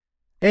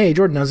Hey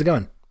Jordan, how's it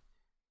going?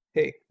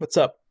 Hey, what's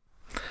up?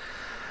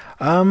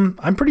 I'm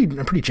pretty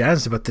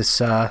jazzed about this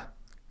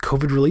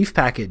COVID relief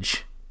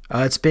package.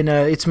 It's been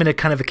a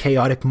kind of a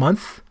chaotic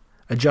month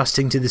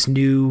adjusting to this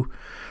new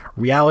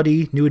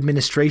reality, new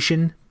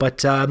administration.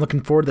 But I'm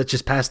looking forward that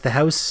just passed the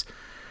House.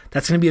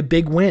 That's going to be a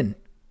big win.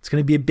 It's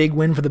going to be a big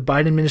win for the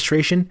Biden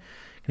administration.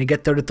 Going to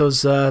get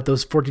those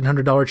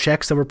 $1,400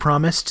 checks that were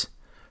promised.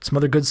 Some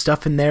other good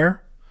stuff in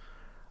there.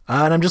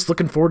 And I'm just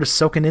looking forward to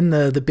soaking in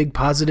the big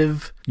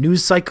positive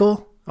news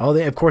cycle.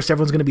 Of course,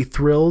 everyone's going to be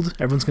thrilled.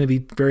 Everyone's going to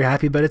be very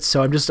happy about it.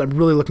 So I'm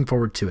really looking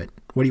forward to it.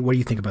 What do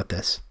you think about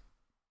this?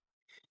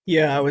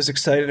 Yeah, I was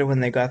excited when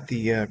they got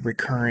the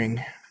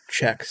recurring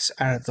checks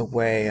out of the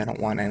way. I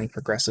don't want any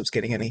progressives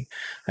getting any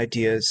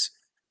ideas.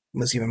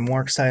 Was even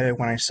more excited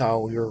when I saw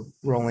we were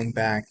rolling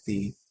back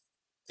the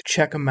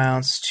check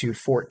amounts to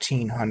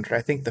 1,400.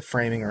 I think the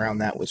framing around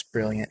that was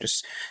brilliant.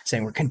 Just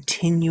saying we're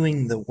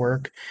continuing the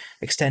work,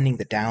 extending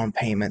the down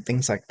payment,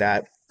 things like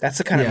that. That's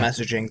the kind of Yeah,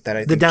 messaging that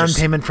I the think down just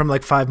payment from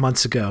like 5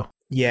 months ago.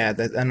 yeah,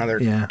 that another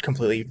Yeah,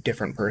 completely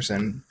different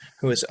person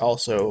who is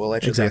also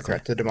allegedly a exactly.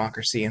 threat to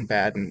democracy and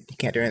bad, and he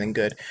can't do anything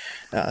good.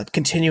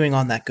 Continuing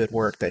on that good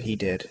work that he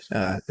did,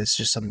 it's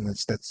just something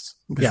that's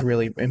was Yeah.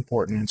 really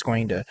important. It's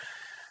going to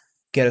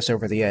get us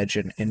over the edge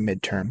in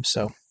midterm.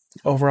 So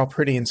overall,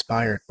 pretty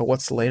inspired. But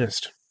what's the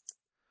latest?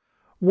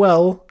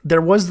 Well,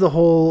 there was the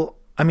whole.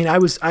 I mean, I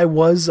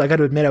got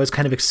to admit, I was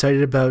kind of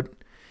excited about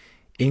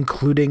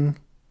including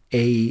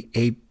a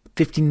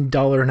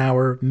 $15 an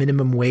hour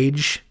minimum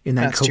wage in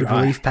that That's too COVID high.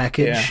 relief Yeah,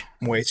 package.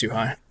 way too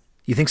high.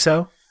 You think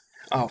so?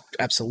 Oh,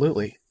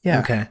 absolutely. Yeah.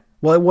 Okay.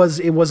 Well,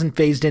 it wasn't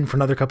phased in for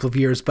another couple of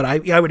years, but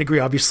I would agree.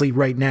 Obviously,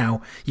 right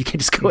now you can't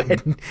just go hmm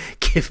ahead and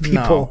give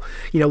No,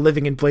 people,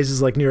 living in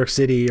places like New York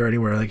City or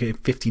anywhere like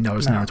 $15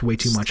 an hour. no, It's way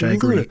too it's much. I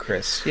agree.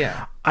 ludicrous.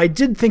 Yeah. I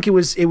did think it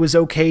was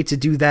okay to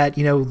do that,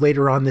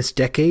 later on this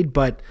decade,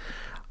 but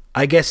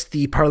I guess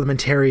the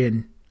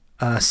parliamentarian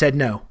said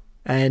no,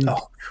 and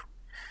Oh,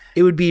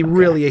 it would be okay.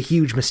 really a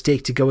huge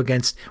mistake to go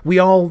against. We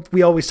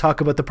always talk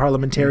about the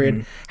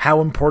parliamentarian, hmm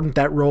how important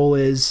that role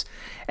is,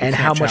 You and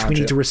how can't much we challenge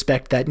need it. to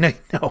respect that. No,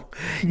 no,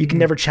 you can hmm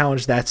never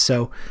challenge that.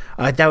 So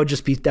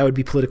that would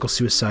be political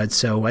suicide.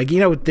 So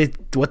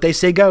what they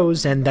say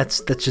goes, and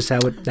that's just how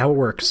it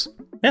works.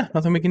 Yeah,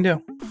 nothing we can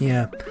do.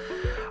 Yeah,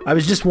 I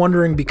was just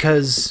wondering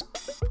because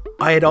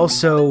I had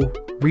also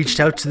reached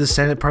out to the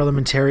Senate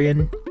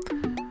parliamentarian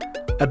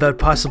about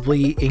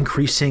possibly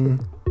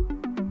increasing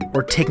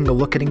or taking a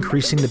look at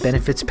increasing the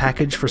benefits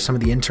package for some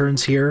of the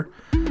interns here.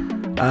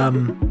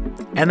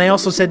 And they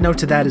also said no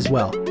to that as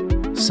well.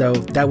 So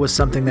that was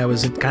something that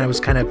was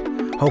kind of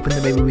hoping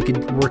that maybe we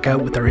could work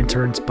out with our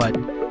interns. But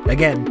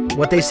again,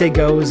 what they say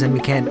goes, and we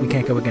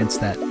can't go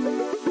against that.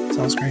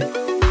 Sounds great.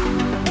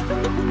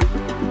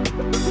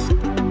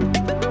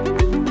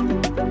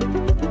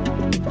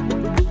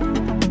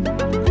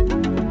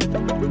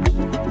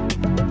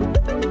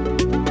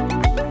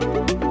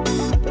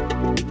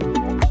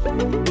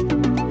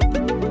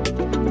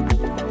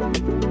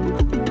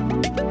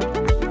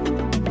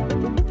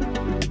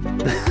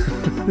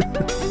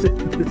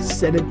 The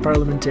Senate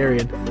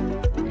parliamentarian.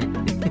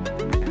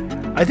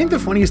 I think the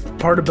funniest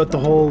part about the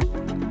whole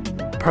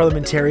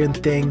parliamentarian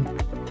thing,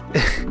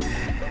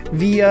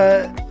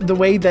 the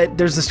way that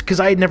there's this, because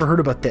I had never heard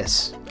about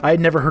this. I had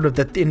never heard of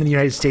that in the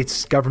United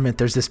States government.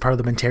 There's this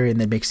parliamentarian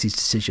that makes these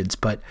decisions,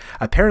 but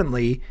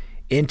apparently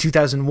in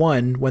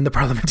 2001, when the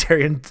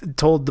parliamentarian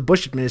told the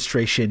Bush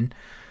administration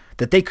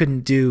that they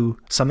couldn't do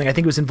something, I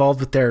think it was involved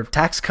with their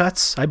tax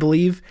cuts, I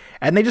believe,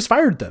 and they just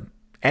fired them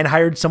and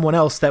hired someone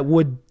else that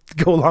would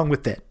go along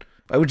with it,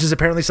 which is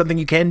apparently something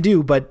you can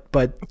do, but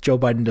Joe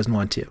Biden doesn't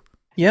want to.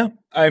 Yeah,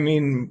 I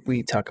mean,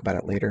 we talk about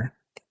it later,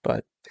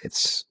 but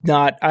it's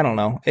not. I don't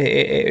know.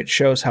 It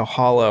shows how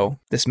hollow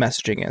this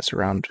messaging is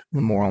around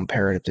the moral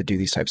imperative to do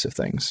these types of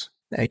things.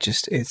 It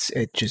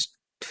just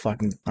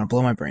fucking want to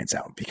blow my brains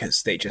out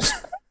because they just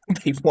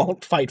they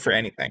won't fight for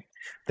anything.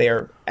 They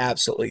are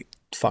absolutely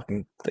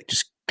fucking like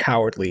just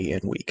cowardly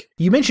and weak.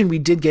 You mentioned we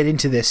did get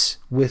into this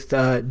with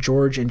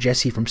George and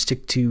Jesse from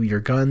Stick to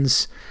Your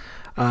Guns.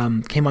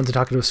 Came on to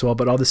talk to us all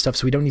about all this stuff,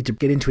 so we don't need to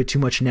get into it too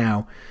much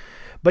now.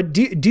 But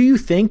do you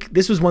think,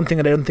 this was one thing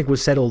that I don't think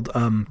was settled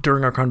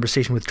during our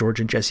conversation with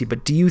George and Jesse,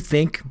 but do you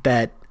think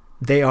that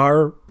they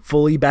are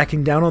fully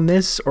backing down on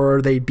this, or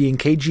are they being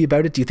cagey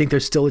about it? Do you think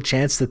there's still a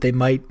chance that they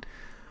might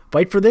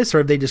fight for this, or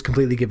have they just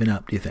completely given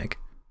up, do you think?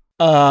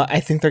 I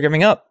think they're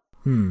giving up.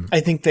 Hmm. I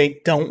think they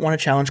don't want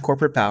to challenge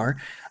corporate power.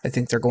 I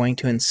think they're going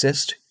to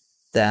insist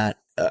that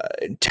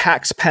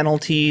tax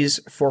penalties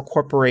for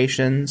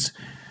corporations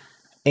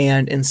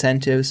and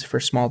incentives for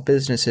small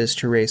businesses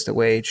to raise the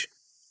wage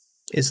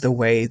is the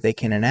way they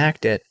can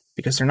enact it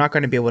because they're not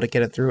going to be able to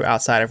get it through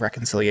outside of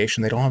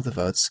reconciliation. They don't have the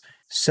votes.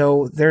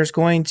 So there's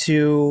going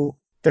to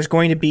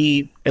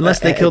be Unless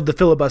they killed the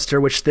filibuster,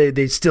 which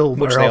they still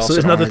which are they also also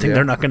don't another want to thing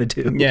they're do. not going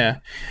to do. Yeah.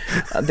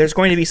 There's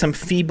going to be some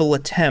feeble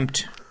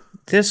attempt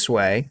this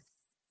way,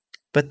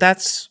 but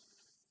that's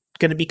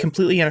going to be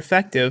completely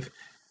ineffective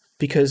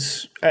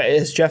because,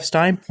 as Jeff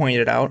Stein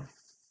pointed out,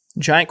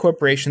 giant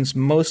corporations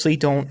mostly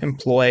don't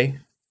employ,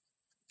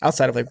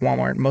 outside of like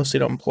Walmart, mostly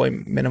don't employ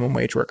minimum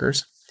wage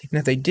workers. Even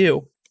if they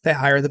do, they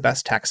hire the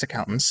best tax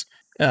accountants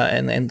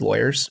and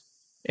lawyers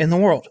in the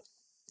world.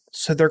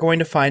 So they're going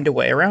to find a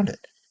way around it.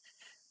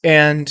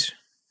 And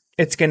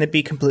it's going to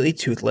be completely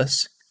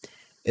toothless.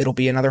 It'll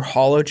be another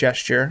hollow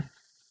gesture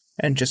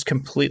and just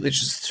completely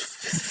just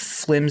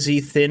flimsy,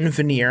 thin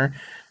veneer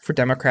for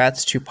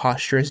Democrats to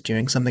posture as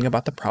doing something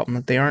about the problem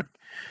that they aren't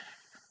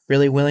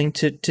really willing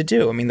to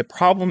do. I mean, the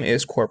problem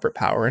is corporate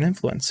power and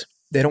influence.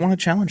 They don't want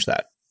to challenge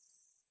that.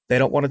 They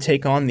don't want to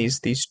take on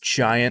these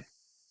giant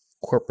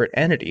corporate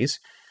entities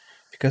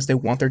because they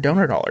want their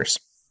donor dollars.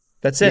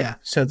 That's it. Yeah.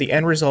 So the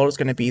end result is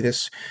going to be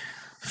this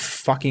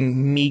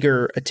fucking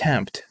meager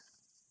attempt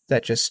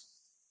that just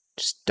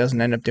doesn't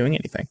end up doing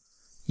anything.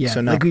 Yeah,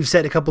 so no. Like we've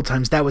said a couple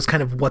times, that was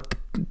kind of what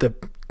the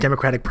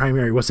Democratic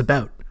primary was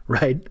about,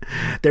 right?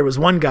 There was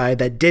one guy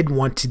that did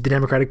want the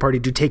Democratic Party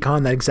to take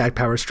on that exact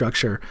power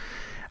structure.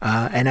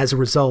 And as a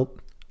result,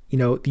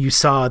 you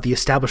saw the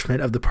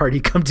establishment of the party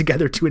come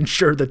together to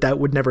ensure that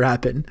would never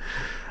happen.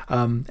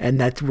 And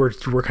that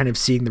we're kind of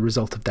seeing the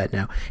result of that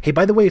now. Hey,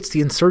 by the way, it's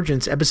The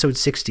Insurgents, episode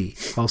 60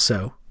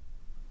 also.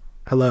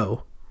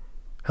 Hello.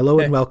 Hello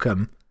and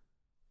welcome.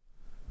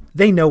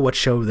 They know what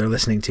show they're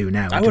listening to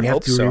now. I would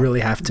hope so. We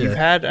really have to. You've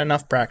had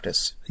enough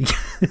practice.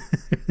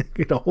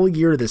 A whole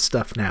year of this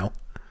stuff now.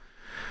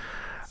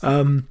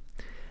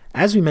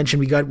 As we mentioned,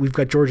 we've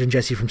got George and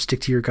Jesse from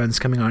Stick to Your Guns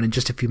coming on in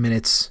just a few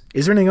minutes.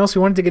 Is there anything else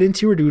we wanted to get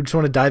into, or do we just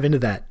want to dive into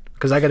that?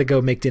 Because I got to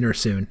go make dinner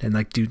soon and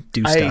do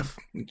stuff.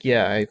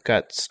 Yeah, I've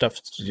got stuff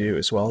to do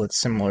as well. That's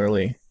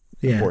similarly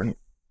important.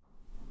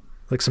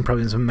 Like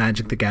probably some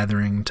Magic the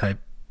Gathering type.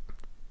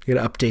 You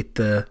got to update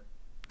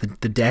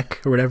the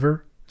deck or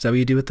whatever. Is that what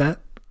you do with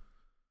that?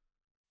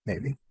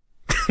 Maybe.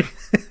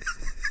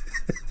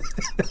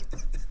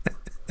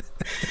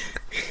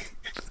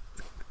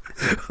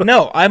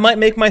 No, I might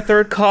make my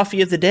third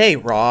coffee of the day,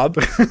 Rob.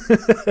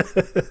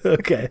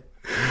 Okay.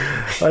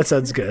 Well, that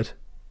sounds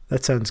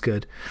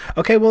good.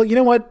 Okay, well, you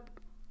know what?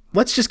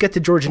 Let's just get to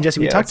George and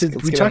Jesse. We talked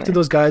to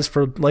those guys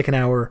for like an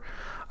hour.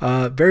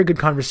 Very good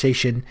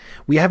conversation.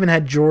 We haven't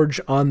had George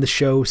on the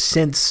show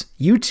since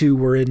you two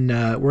were in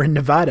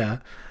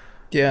Nevada.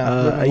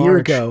 Yeah, a year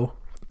ago.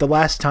 The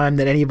last time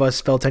that any of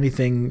us felt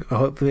anything,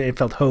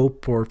 felt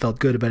hope or felt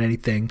good about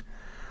anything.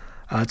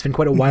 It's been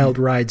quite a wild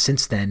ride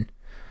since then.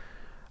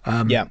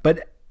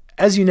 But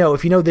as you know,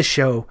 if you know this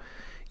show,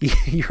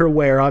 you're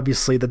aware,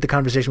 obviously, that the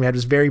conversation we had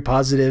was very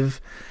positive,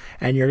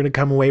 and you're going to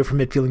come away from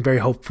it feeling very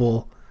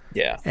hopeful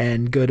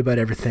and good about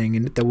everything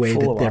and the way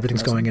that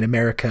everything's going in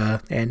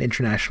America and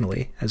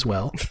internationally as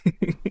well.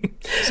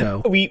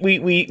 So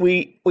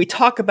we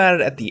talk about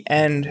it at the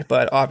end,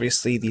 but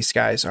obviously these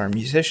guys are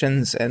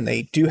musicians and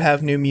they do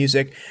have new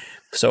music.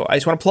 So I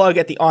just want to plug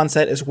at the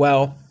onset as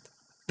well.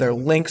 Their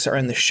links are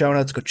in the show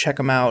notes. Go check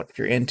them out. If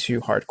you're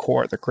into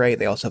hardcore, they're great.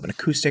 They also have an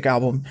acoustic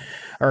album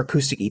or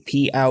acoustic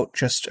EP out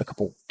just a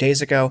couple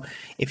days ago.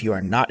 If you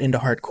are not into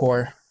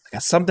hardcore, they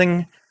got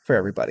something for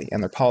everybody.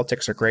 And their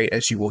politics are great,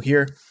 as you will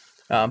hear.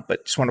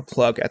 But just want to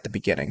plug at the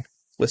beginning.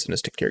 Listen to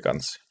Stick to Your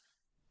Guns.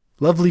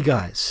 Lovely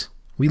guys.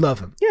 We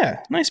love them.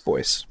 Yeah, nice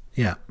boys.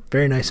 Yeah,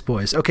 very nice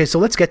boys. Okay, so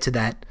let's get to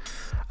that.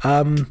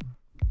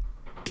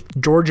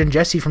 George and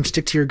Jesse from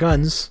Stick to Your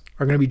Guns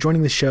are going to be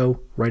joining the show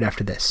right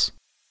after this.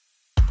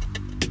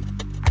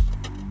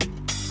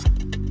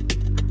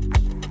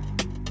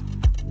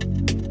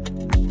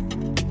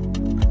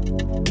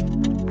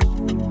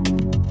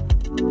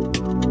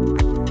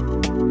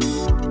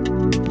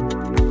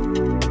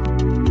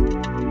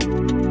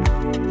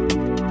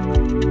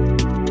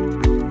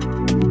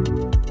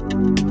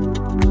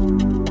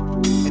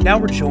 Now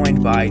we're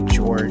joined by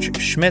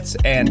George Schmitz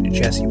and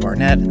Jesse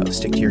Barnett of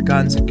Stick to Your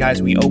Guns. And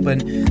guys, we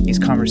open these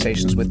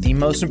conversations with the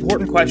most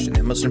important question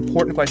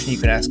you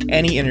can ask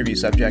any interview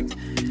subject.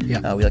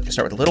 Yeah. We like to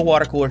start with a little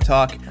water cooler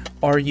talk.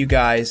 Are you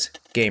guys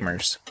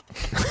gamers?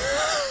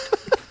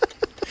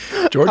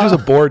 George is a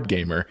board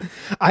gamer.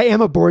 I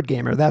am a board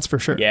gamer, that's for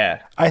sure.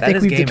 Yeah. I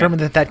think we've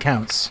determined that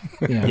counts.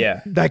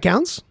 Yeah. That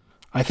counts?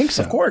 I think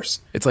so. Of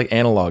course. It's like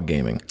analog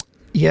gaming.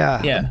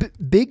 Yeah.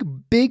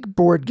 Big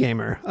board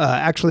gamer.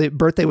 Actually,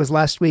 birthday was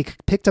last week.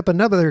 Picked up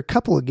another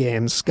couple of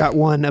games. Got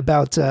one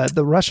about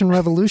the Russian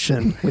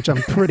Revolution, which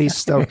I'm pretty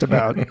stoked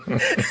about.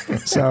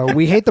 So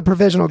we hate the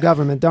provisional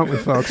government, don't we,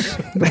 folks?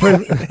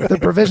 The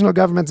provisional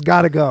government's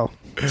got to go.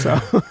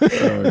 So,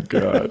 oh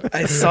God!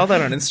 I saw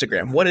that on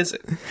Instagram. What is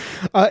it?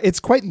 It's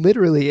quite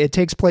literally. It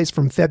takes place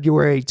from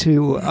February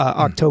to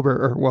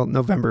October, or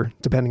November,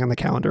 depending on the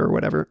calendar or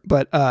whatever.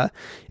 But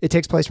it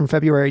takes place from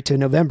February to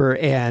November,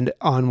 and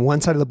on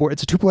one side of the board,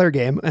 it's a 2-player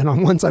game, and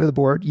on one side of the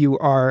board you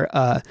are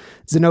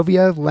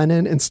Zinoviev,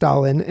 Lenin, and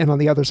Stalin, and on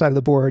the other side of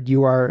the board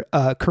you are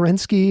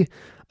Kerensky,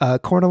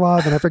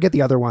 Kornilov, and I forget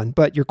the other one,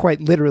 but you're quite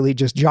literally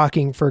just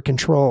jockeying for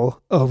control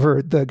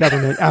over the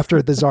government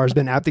after the czar's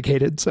been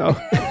abdicated. So,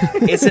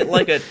 is it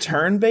like a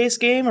turn-based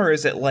game, or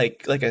is it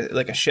like a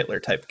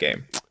Schittler type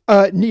game?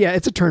 Yeah,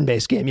 it's a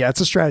turn-based game. Yeah,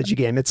 it's a strategy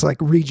game. It's like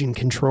region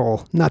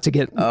control. Not to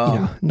get,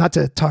 not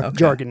to talk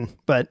jargon,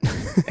 but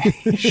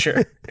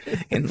Sure.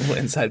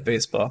 Inside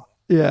baseball.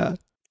 Yeah.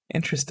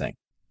 Interesting.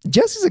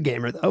 Jesse's a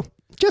gamer though.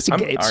 Jesse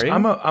Gates.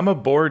 I'm a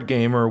board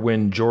gamer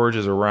when George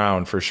is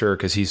around for sure,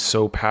 because he's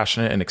so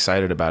passionate and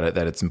excited about it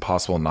that it's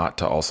impossible not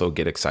to also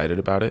get excited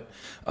about it.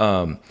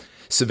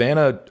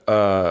 Savannah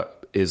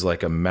is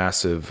like a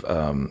massive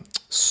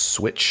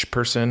Switch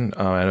person.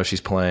 I know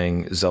she's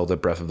playing Zelda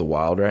Breath of the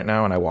Wild right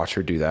now, and I watch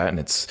her do that, and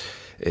it's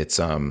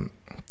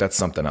that's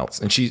something else.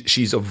 And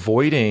she's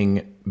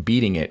avoiding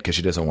beating it because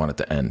she doesn't want it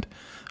to end.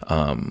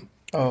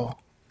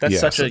 That's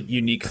such a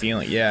unique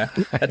feeling. Yeah,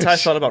 that's how I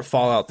felt about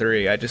Fallout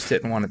 3. I just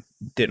didn't want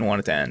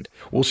it to end.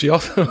 Well, she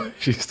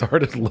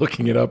started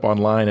looking it up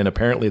online, and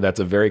apparently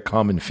that's a very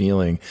common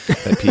feeling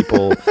that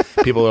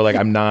people are like,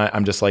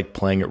 I'm just like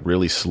playing it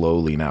really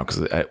slowly now,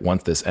 because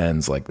once this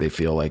ends, like they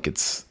feel like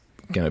it's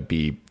gonna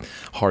be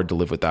hard to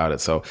live without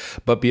it. So,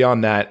 but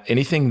beyond that,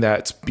 anything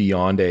that's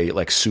beyond a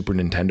like Super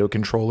Nintendo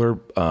controller,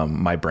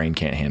 my brain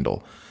can't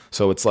handle.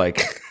 So it's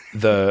like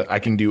I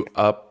can do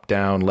up,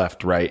 down,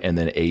 left, right, and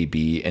then A,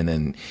 B, and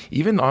then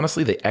even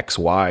honestly the X,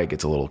 Y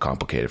gets a little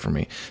complicated for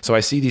me. So I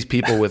see these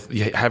people with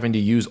having to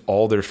use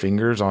all their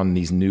fingers on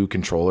these new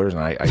controllers,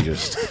 and I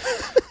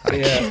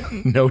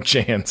can't, no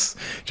chance,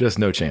 just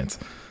no chance.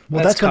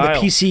 Well, that's when the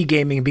PC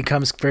gaming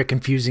becomes very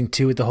confusing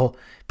too. With the whole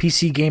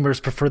PC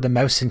gamers prefer the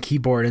mouse and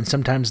keyboard, and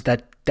sometimes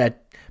that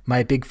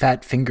my big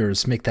fat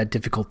fingers make that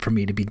difficult for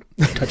me to be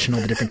touching all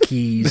the different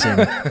keys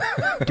and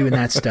doing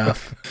that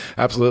stuff.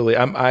 Absolutely.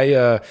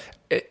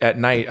 At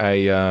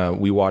night,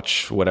 we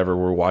watch whatever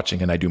we're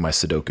watching, and I do my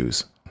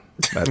Sudokus.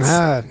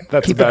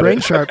 That's keep the brain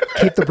sharp.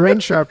 Keep the brain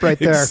sharp right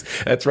there.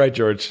 That's right,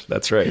 George.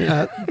 That's right.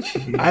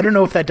 I don't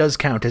know if that does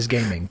count as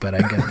gaming, but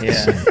I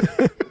guess.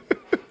 Yeah.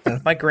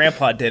 My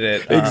grandpa did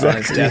it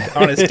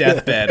on his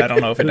deathbed. I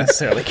don't know if it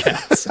necessarily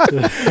counts.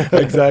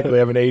 Exactly.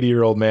 I'm an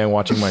 80-year-old man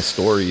watching my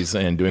stories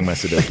and doing my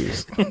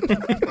Sudokus.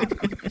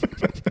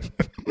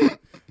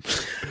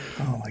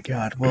 Oh my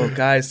God. Well,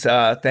 guys,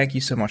 thank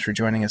you so much for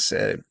joining us.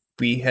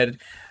 We had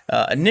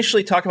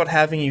initially talked about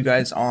having you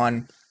guys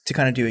on to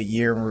kind of do a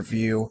year in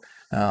review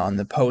on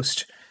the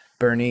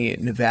post-Bernie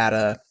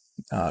Nevada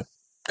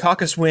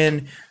caucus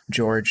win.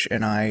 George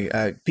and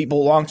I,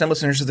 people, longtime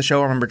listeners of the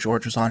show, remember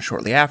George was on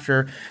shortly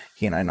after.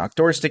 He and I knocked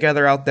doors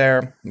together out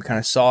there. We kind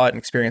of saw it and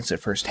experienced it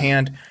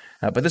firsthand.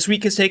 But this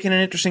week has taken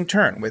an interesting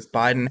turn, with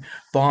Biden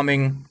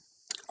bombing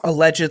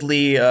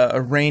allegedly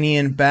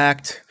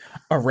Iranian-backed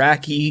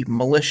Iraqi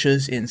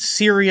militias in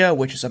Syria,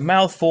 which is a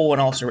mouthful and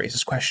also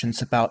raises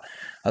questions about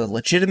the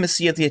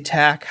legitimacy of the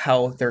attack,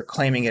 how they're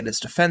claiming it is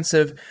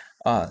defensive,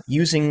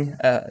 using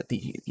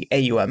the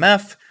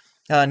AUMF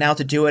now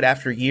to do it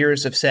after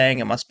years of saying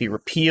it must be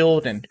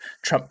repealed and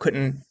Trump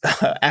couldn't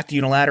act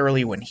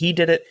unilaterally when he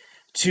did it,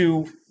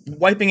 to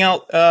wiping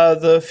out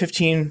the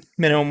 15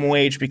 minimum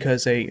wage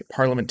because a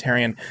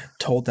parliamentarian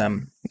told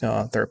them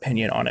their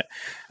opinion on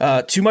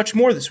it. Too much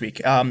more this week.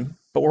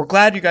 But we're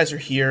glad you guys are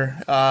here.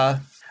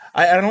 I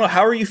don't know.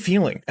 How are you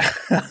feeling?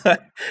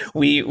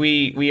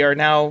 We are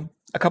now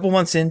a couple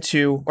months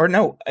into, or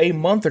no, a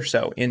month or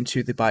so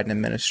into the Biden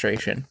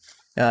administration.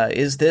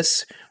 Is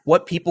this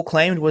what people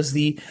claimed was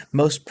the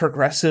most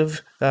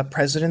progressive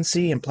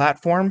presidency and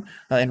platform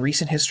in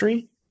recent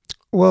history?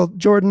 Well,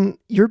 Jordan,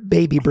 your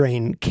baby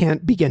brain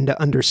can't begin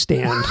to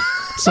understand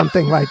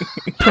something like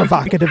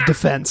provocative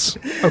defense.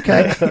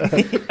 Okay,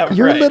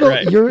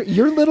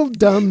 your little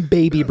dumb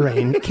baby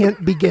brain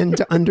can't begin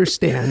to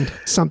understand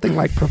something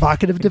like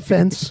provocative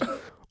defense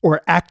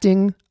or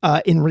acting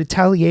in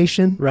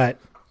retaliation. Right.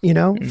 You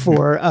know,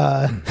 for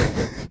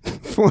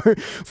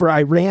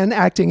Iran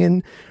acting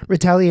in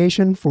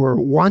retaliation for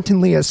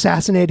wantonly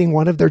assassinating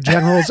one of their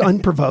generals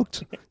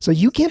unprovoked. So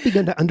you can't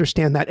begin to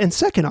understand that. And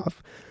second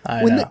off,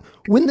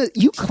 when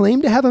you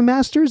claim to have a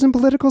master's in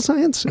political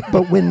science,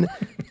 but when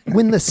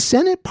the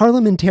Senate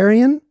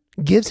parliamentarian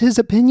gives his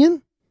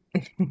opinion,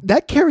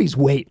 that carries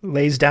weight.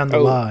 Lays down the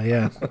law,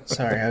 yeah.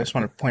 Sorry, I just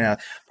want to point out,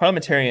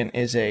 parliamentarian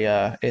is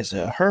a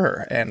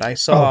her, and I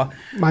saw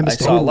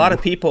a lot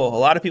of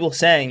people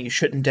saying you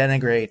shouldn't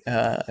denigrate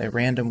a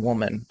random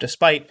woman,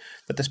 despite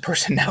that this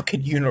person now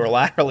can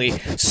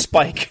unilaterally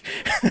spike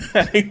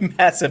a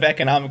massive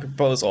economic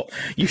proposal.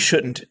 You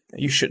shouldn't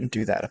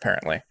do that,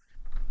 apparently.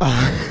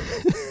 I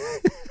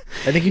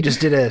think you just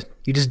did a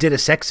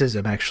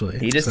sexism, actually.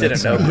 He just did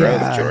a no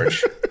growth,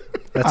 George.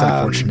 That's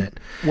unfortunate.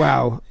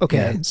 Wow.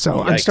 Okay. Yeah. So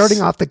Yikes.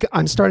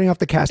 I'm starting off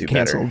the cast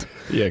canceled.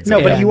 Yeah,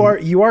 exactly. No,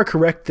 but you are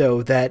correct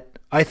though that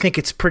I think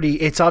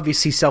it's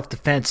obviously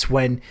self-defense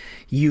when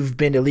you've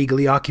been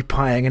illegally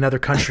occupying another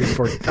country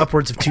for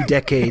upwards of 2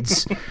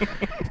 decades,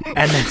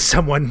 and then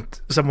someone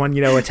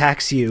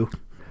attacks you.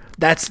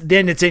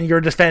 Then it's in your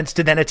defense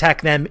to then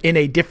attack them in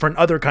a different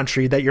other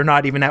country that you're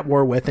not even at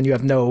war with, and you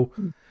have no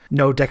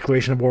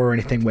declaration of war or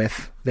anything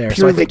with there.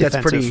 Purely so I think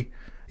defensive. That's pretty.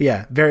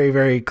 Yeah, very,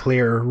 very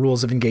clear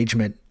rules of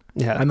engagement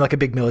Yeah. I'm like a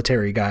big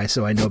military guy,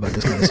 so I know about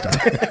this kind of stuff.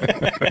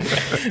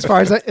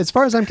 As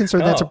far as I'm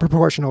concerned, that's a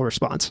proportional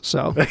response.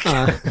 So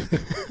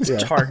it's a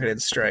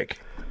targeted strike.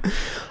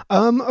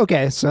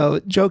 Okay, so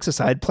jokes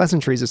aside,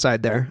 pleasantries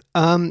aside there.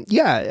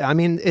 Yeah, I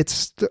mean,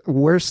 it's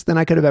worse than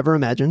I could have ever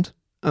imagined.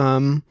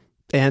 And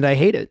I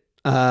hate it.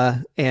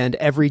 And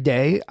every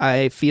day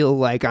I feel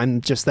like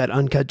I'm just that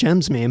Uncut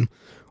Gems meme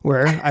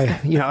where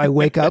I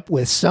wake up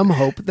with some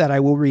hope that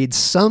I will read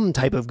some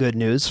type of good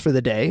news for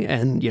the day.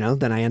 And,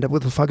 then I end up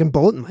with a fucking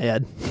bullet in my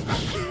head.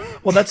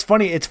 Well, that's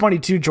funny. It's funny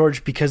too,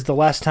 George, because the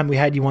last time we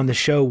had you on the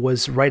show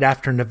was right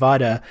after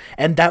Nevada,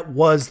 and that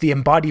was the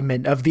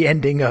embodiment of the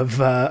ending of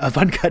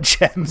Uncut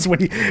Gems when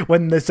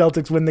the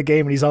Celtics win the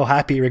game and he's all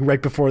happy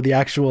right before the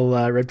actual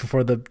right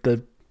before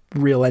the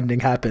real ending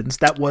happens.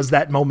 That was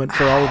that moment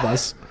for all of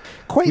us.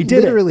 Quite we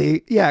did literally,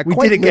 it. Yeah, we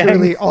quite did it,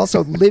 literally.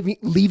 Also,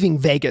 leaving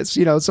Vegas,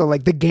 so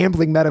like the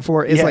gambling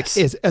metaphor is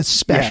is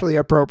especially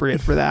appropriate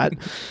for that.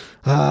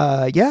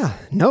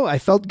 No, I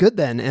felt good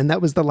then, and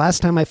that was the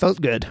last time I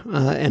felt good.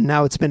 And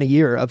now it's been a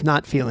year of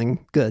not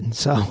feeling good.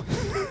 So.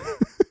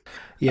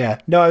 Yeah.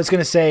 No, I was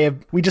going to say,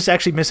 we just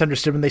actually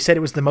misunderstood when they said it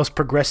was the most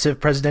progressive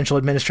presidential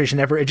administration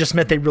ever. It just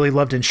meant they really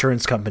loved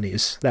insurance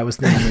companies. That was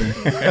the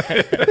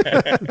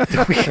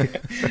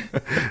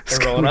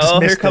They're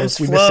rolling, here comes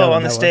Flo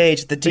on the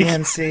stage, the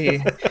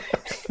DNC.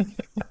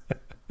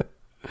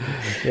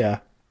 Yeah.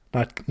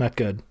 Not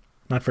good.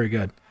 Not very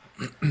good.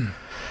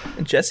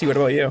 Jesse, what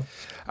about you?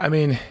 I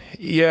mean,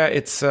 yeah,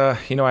 it's,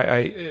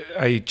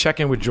 I check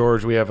in with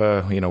George. We have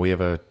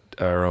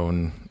our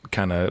own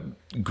kind of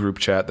group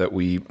chat that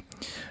we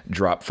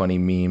drop funny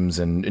memes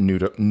and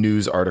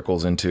news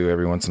articles into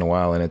every once in a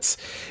while, and it's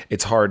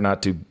hard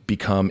not to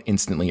become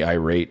instantly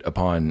irate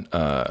upon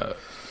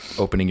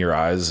opening your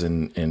eyes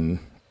in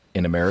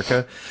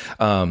America.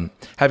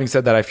 Having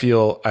said that, I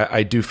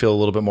do feel a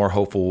little bit more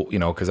hopeful,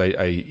 because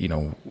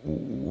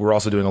we're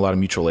also doing a lot of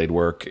mutual aid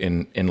work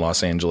in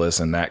Los Angeles,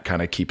 and that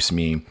kind of keeps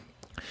me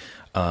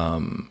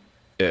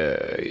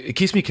it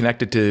keeps me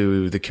connected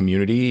to the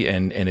community,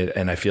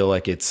 and I feel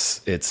like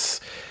it's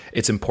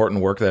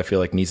important work that I feel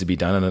like needs to be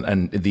done.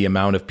 And the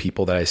amount of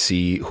people that I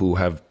see who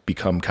have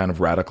become kind of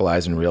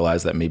radicalized and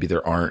realize that maybe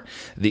there aren't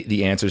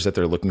the answers that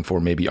they're looking for,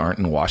 maybe aren't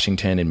in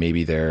Washington, and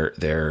maybe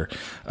they're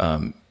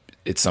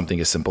it's something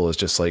as simple as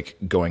just like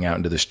going out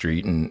into the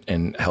street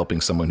and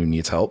helping someone who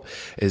needs help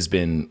has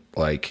been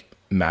like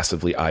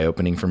massively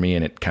eye-opening for me.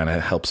 And it kind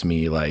of helps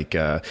me like,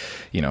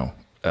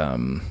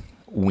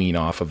 wean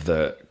off of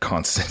the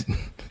constant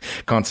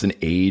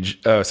rage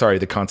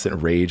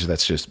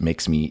that's just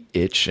makes me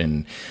itch.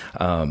 And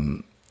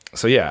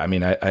so yeah, I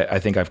mean, I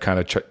think I've kind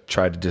of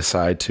tried to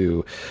decide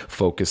to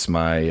focus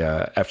my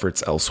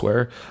efforts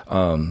elsewhere,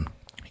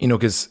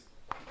 because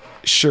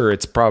sure,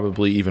 it's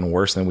probably even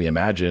worse than we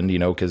imagined,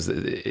 because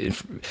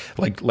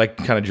like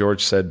kind of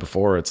George said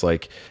before, it's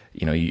like,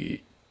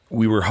 we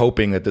were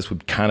hoping that this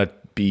would kind of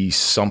be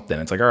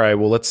something. It's like, all right,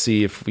 well, let's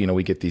see if,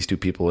 we get these two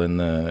people in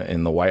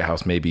the White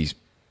House, maybe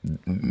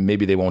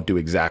they won't do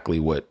exactly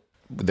what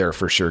they're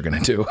for sure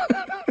going to do.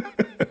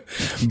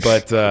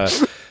 But,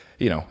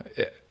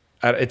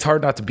 it's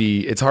hard not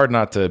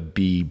to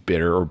be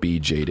bitter or be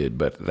jaded,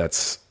 but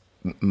that's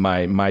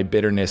my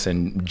bitterness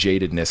and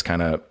jadedness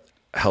kind of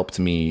helped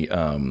me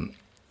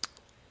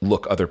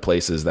look other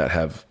places that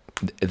have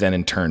then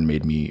in turn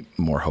made me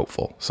more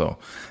hopeful. So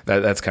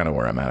that's kind of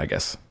where I'm at, I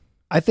guess.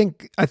 I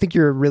think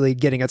you're really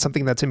getting at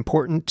something that's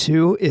important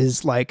too,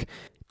 is like,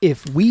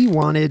 if we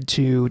wanted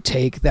to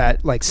take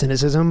that like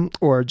cynicism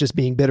or just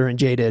being bitter and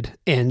jaded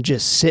and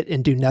just sit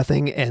and do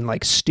nothing and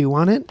like stew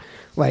on it,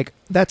 like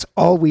that's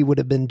all we would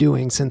have been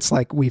doing since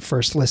like we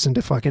first listened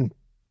to fucking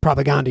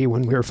propaganda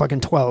when we were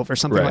fucking 12 or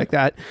something like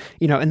that,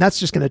 and that's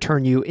just going to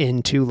turn you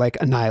into like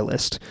a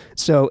nihilist.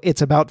 So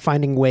it's about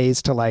finding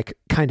ways to like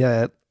kind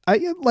of, I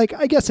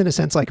guess in a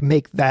sense, like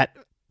make that,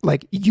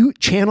 like you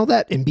channel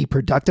that and be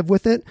productive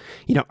with it,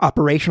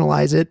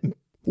 operationalize it,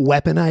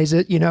 weaponize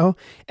it,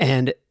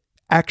 and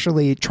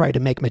actually try to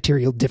make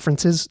material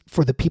differences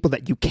for the people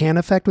that you can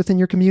affect within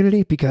your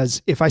community.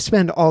 Because if I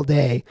spend all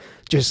day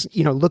just,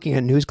 looking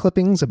at news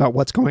clippings about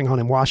what's going on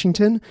in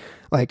Washington,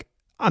 like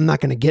I'm not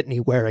going to get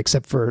anywhere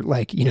except for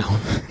like,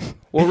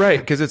 Well,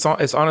 right. Because it's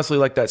honestly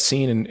like that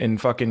scene in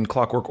fucking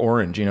Clockwork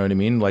Orange. You know what I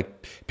mean?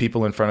 Like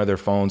people in front of their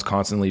phones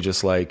constantly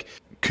just like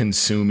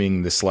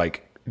consuming this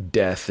like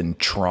death and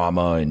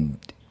trauma and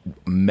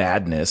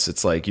madness.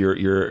 It's like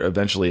you're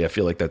eventually, I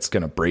feel like that's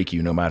going to break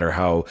you no matter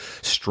how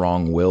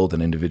strong-willed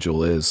an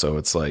individual is. So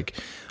it's like,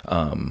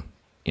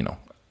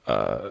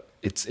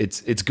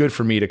 it's good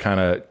for me to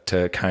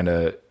kind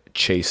of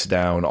chase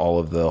down all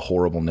of the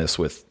horribleness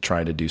with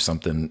trying to do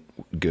something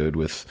good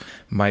with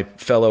my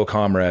fellow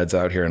comrades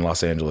out here in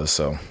Los Angeles.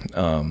 So,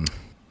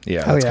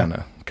 that's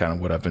kind of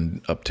what I've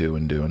been up to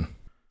and doing.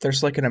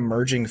 There's like an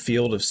emerging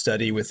field of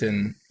study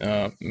within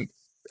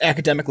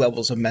academic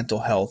levels of mental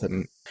health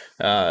and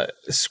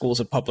schools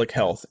of public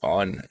health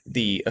on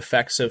the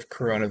effects of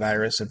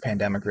coronavirus and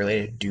pandemic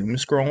related doom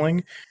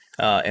scrolling.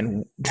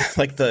 and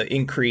like the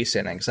increase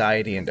in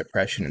anxiety and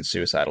depression and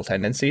suicidal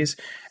tendencies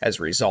as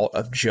a result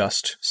of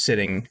just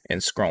sitting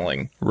and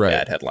scrolling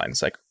bad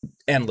headlines like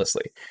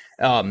endlessly.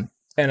 And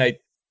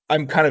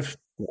I'm kind of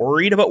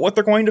worried about what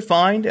they're going to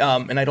find,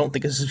 and I don't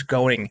think this is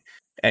going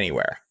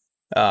anywhere.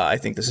 I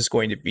think this is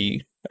going to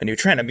be a new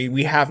trend. I mean,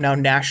 we have now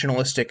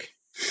nationalistic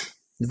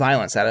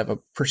violence out of a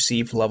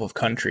perceived love of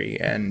country,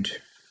 and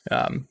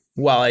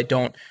while I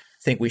don't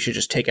think we should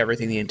just take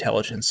everything the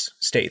intelligence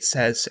state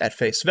says at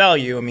face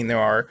value, I mean, there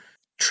are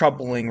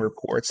troubling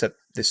reports that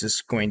this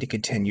is going to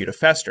continue to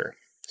fester.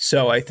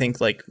 So I think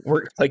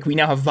we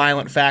now have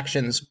violent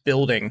factions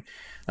building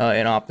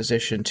in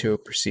opposition to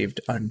perceived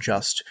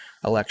unjust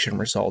election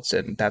results,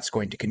 and that's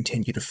going to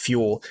continue to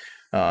fuel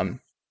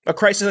a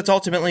crisis that's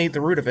ultimately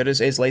the root of it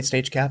is late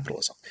stage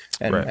capitalism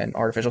and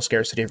artificial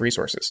scarcity of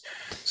resources.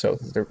 So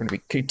they're going to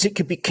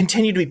be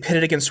continue to be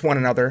pitted against one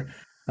another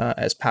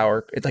as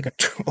power. It's like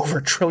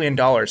over $1 trillion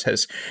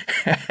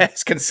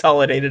has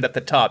consolidated at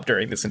the top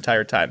during this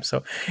entire time.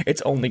 So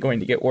it's only going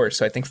to get worse.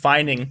 So I think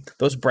finding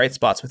those bright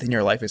spots within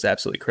your life is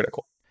absolutely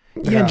critical.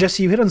 Yeah, and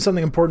Jesse, you hit on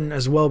something important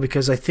as well,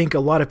 because I think a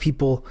lot of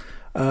people,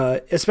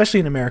 especially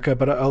in America,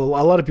 but a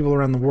lot of people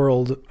around the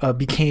world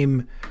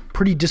became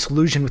pretty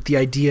disillusioned with the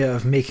idea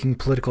of making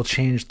political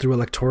change through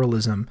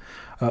electoralism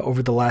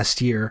over the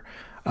last year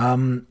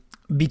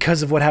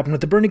because of what happened with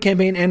the Bernie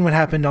campaign and what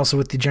happened also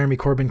with the Jeremy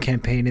Corbyn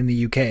campaign in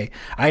the UK.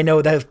 I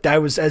know that I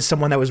was, as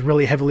someone that was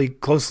really heavily,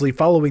 closely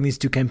following these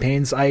two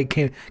campaigns, I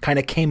kind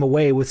of came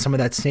away with some of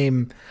that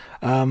same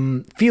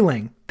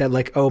feeling that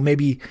like, oh,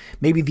 maybe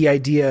the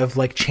idea of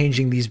like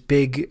changing these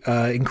big,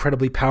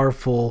 incredibly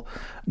powerful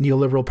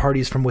neoliberal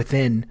parties from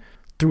within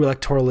through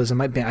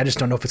electoralism, I just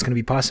don't know if it's going to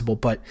be possible.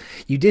 But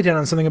you did hit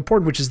on something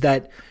important, which is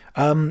that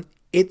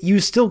you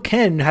still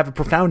can have a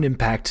profound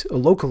impact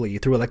locally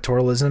through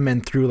electoralism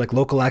and through like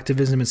local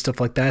activism and stuff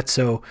like that.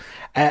 So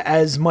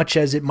as much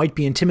as it might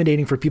be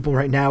intimidating for people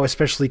right now,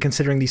 especially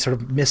considering these sort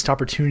of missed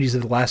opportunities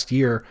of the last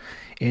year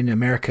in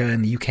America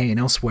and the UK and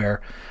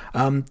elsewhere,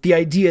 the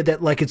idea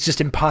that like it's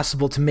just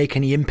impossible to make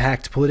any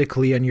impact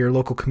politically on your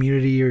local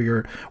community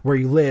or where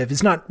you live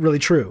is not really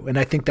true. And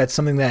I think that's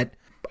something that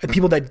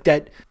people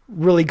that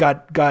really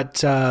got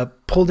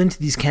pulled into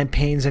these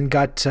campaigns and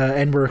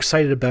and were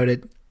excited about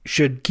it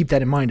should keep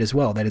that in mind as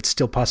well, that it's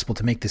still possible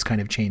to make this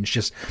kind of change,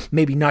 just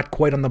maybe not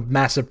quite on the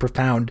massive,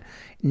 profound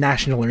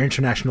national or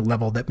international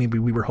level that maybe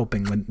we were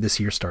hoping when this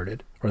year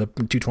started or the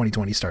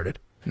 2020 started.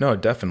 No,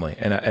 definitely.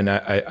 And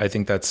I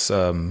think that's,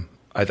 I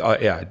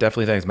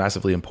definitely think it's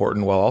massively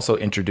important, while also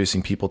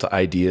introducing people to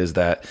ideas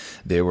that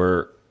they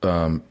were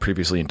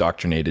previously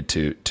indoctrinated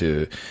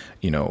to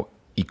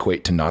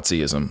equate to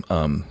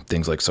Nazism,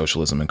 things like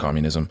socialism and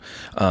communism.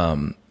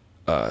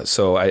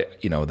 So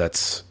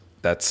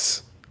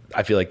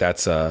I feel like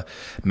that's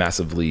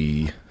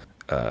massively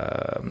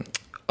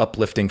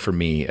uplifting for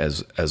me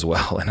as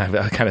well. And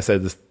I kind of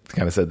said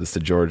this to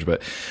George,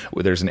 but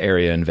there's an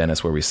area in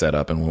Venice where we set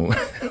up, and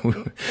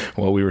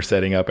while we were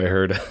setting up, I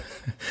heard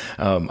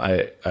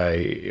I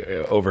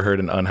overheard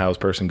an unhoused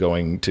person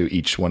going to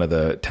each one of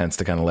the tents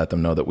to kind of let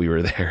them know that we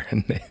were there,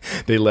 and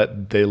they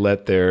let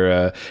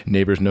their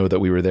neighbors know that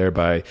we were there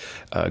by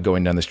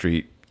going down the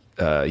street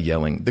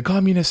yelling, "The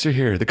communists are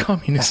here! The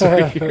communists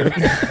are here!"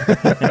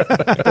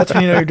 That's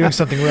when you know you're doing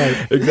something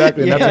right.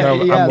 Exactly. And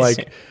that's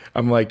when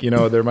I'm like,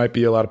 there might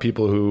be a lot of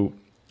people who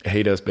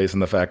hate us based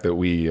on the fact that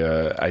we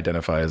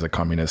identify as a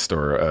communist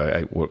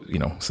or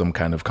some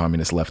kind of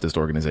communist leftist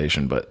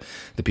organization, but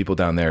the people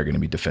down there are going to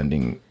be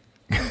defending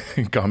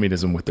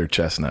communism with their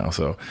chest now.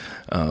 So,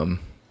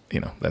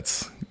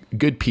 that's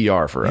good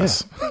PR for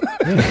us.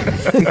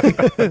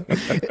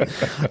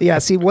 Yeah.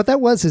 See, what that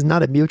was is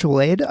not a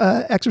mutual aid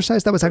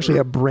exercise. That was actually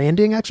a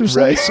branding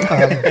exercise.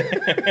 Right.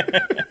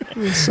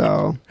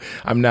 So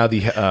I'm now the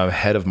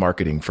head of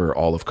marketing for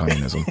all of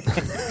communism.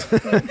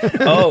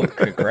 Oh,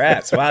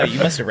 congrats. Wow. You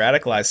must have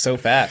radicalized so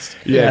fast.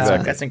 Yeah,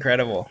 exactly. That's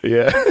incredible.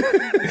 Yeah.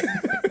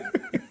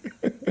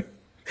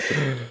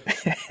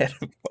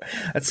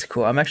 That's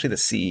cool. I'm actually the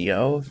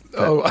CEO.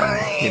 But,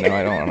 I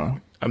don't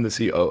know. I'm the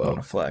COO. I want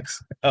to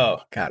flex.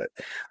 Oh, got it.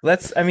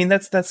 That's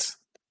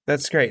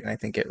great. And I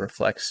think it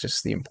reflects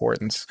just the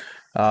importance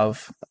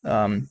of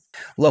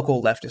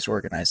local leftist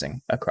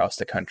organizing across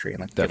the country.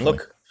 And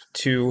look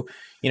to,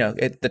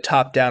 the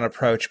top-down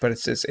approach, but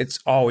it's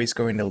always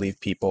going to leave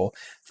people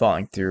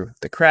falling through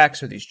the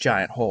cracks or these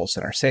giant holes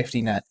in our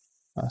safety net.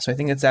 So I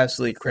think it's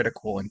absolutely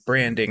critical. And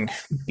branding,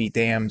 be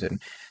damned,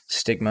 and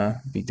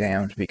stigma, be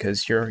damned,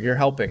 because you're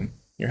helping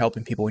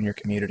people in your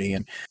community.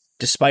 And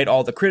despite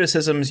all the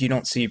criticisms, you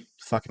don't see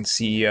fucking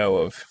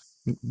CEO of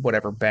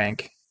whatever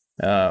bank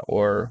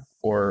or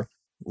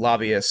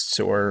lobbyists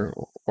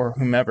or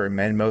whomever,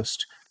 and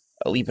most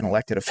even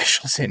elected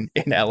officials in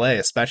LA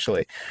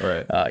especially.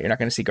 Right. You're not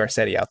going to see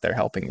Garcetti out there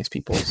helping these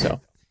people.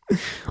 So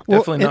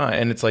Definitely not.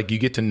 And it's like you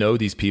get to know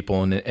these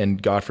people,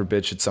 and God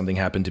forbid should something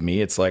happen to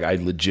me, it's like I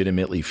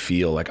legitimately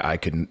feel like I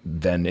can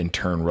then in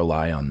turn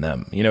rely on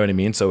them. You know what I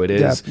mean? So it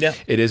is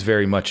it is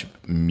very much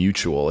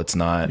mutual. It's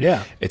not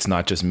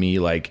just me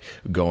like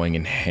going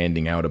and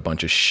handing out a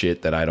bunch of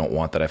shit that I don't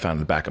want that I found in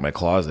the back of my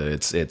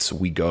closet. It's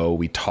we go,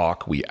 we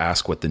talk, we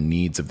ask what the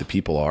needs of the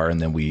people are,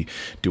 and then we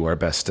do our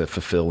best to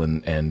fulfill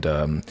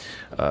and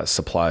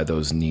supply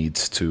those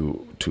needs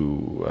to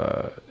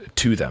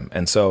them.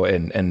 And so,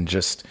 and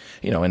just,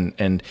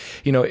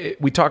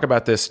 we talk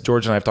about this,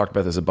 George and I have talked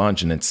about this a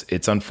bunch, and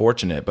it's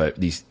unfortunate, but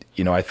these,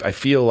 I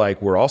feel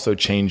like we're also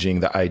changing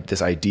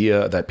this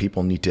idea that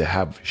people need to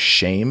have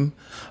shame.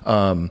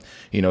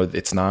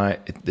 It's not,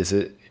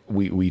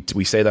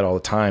 we say that all the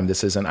time.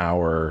 This isn't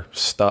our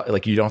stuff.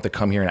 Like, you don't have to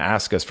come here and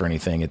ask us for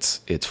anything.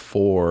 It's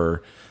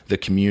for the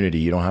community.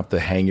 You don't have to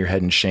hang your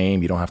head in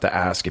shame. You don't have to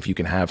ask if you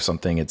can have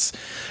something. It's,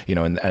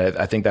 and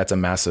I think that's a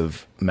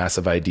massive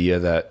idea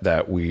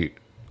that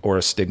or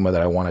a stigma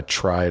that I want to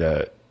try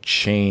to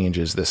change,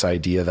 is this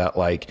idea that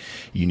like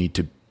you need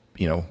to,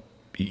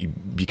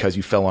 because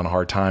you fell on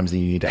hard times, then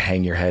you need to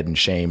hang your head in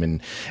shame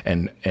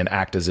and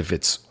act as if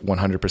it's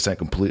 100%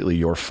 completely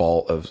your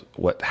fault of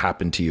what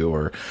happened to you,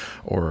 or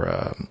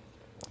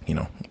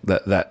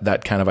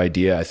that kind of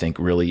idea, I think,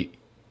 really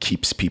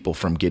keeps people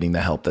from getting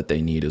the help that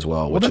they need as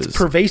well. Well, that's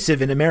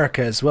pervasive in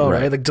America as well,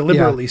 right? Like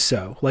deliberately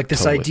so. Like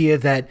this idea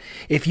that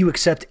if you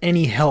accept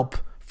any help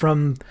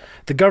from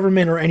the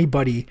government or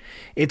anybody,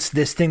 it's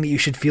this thing that you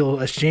should feel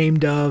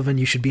ashamed of and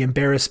you should be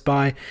embarrassed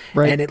by.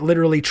 Right. And it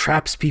literally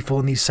traps people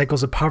in these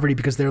cycles of poverty,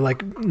 because they're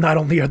like, not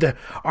only are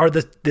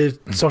the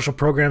social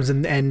programs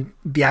and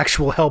the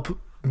actual help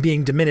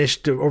being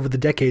diminished over the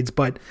decades,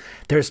 but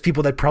there's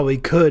people that probably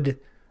could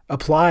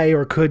apply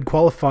or could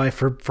qualify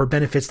for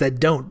benefits that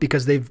don't,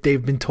 because they've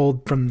been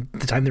told from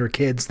the time they were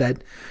kids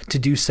that to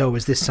do so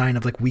is this sign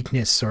of like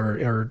weakness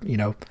or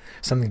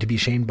something to be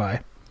ashamed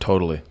by.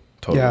 Totally.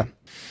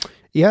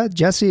 Yeah,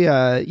 Jesse,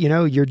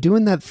 you're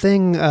doing that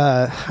thing.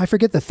 I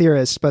forget the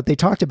theorist, but they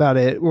talked about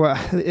it. Well,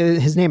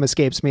 his name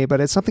escapes me,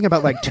 but it's something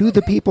about like to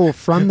the people,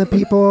 from the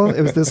people.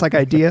 It was this like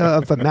idea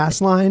of the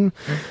mass line.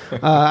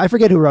 I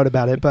forget who wrote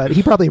about it, but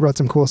he probably wrote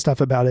some cool stuff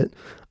about it.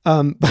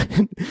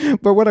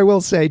 But what I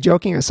will say,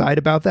 joking aside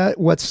about that,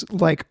 what's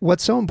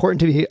so important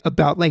to me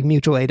about like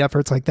mutual aid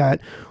efforts like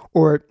that,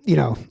 or,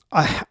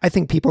 I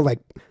think people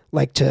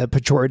like to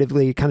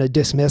pejoratively kind of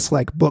dismiss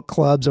like book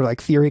clubs or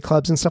like theory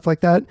clubs and stuff like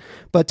that.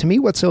 But to me,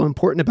 what's so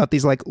important about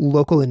these like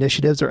local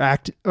initiatives or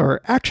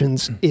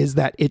actions is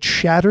that it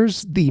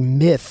shatters the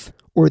myth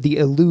or the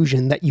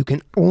illusion that you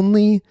can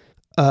only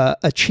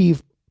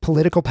achieve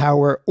political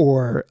power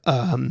or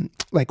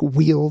like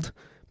wield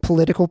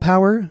political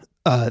power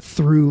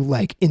through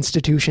like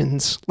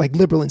institutions, like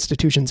liberal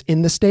institutions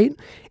in the state.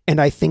 And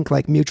I think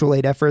like mutual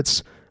aid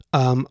efforts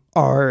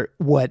are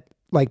what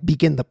like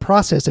begin the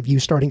process of you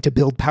starting to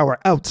build power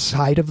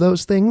outside of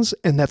those things.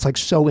 And that's like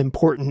so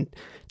important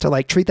to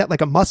like treat that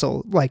like a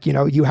muscle. Like, you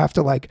have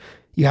to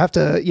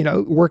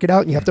work it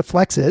out, and you have to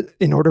flex it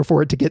in order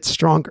for it to get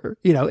stronger,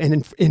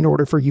 and in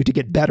order for you to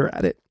get better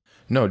at it.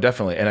 No,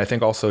 definitely. And I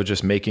think also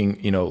just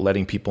making,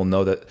 letting people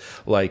know that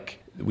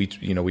like we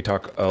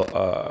talk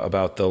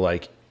about the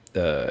like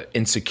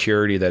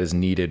insecurity that is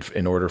needed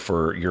in order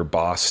for your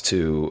boss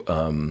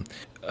to,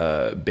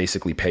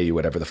 basically pay you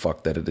whatever the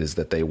fuck that it is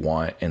that they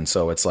want. And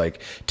so it's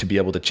like to be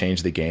able to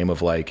change the game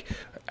of like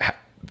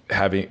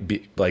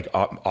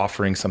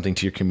offering something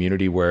to your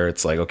community where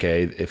it's like,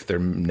 okay, if their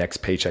next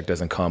paycheck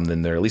doesn't come,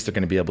 then they're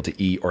going to be able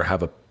to eat or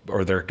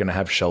they're going to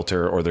have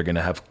shelter, or they're going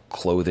to have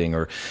clothing,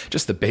 or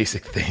just the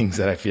basic things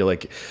that I feel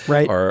like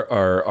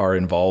are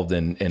involved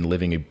in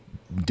living a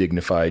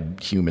dignified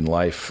human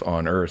life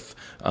on earth.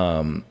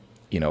 Kind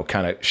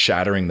of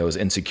shattering those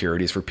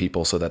insecurities for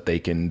people so that they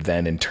can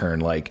then in turn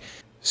like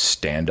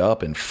stand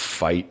up and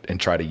fight and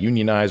try to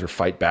unionize or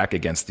fight back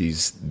against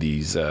these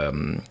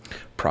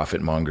profit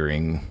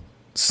mongering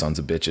sons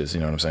of bitches.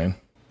 You know what I'm saying?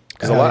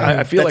 Because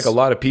I feel like a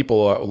lot of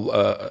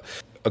people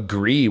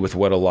agree with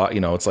what a lot,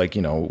 it's like,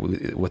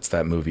 what's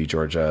that movie,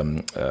 George?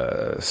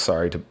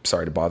 Sorry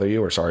to bother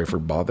you, or sorry for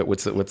bother.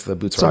 What's the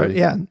boots? Sorry,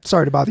 yeah,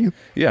 sorry to bother you.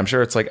 Yeah, I'm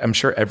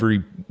sure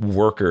every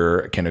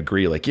worker can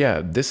agree. Like,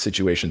 yeah, this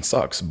situation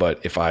sucks, but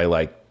if I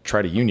like try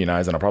to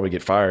unionize, then I'll probably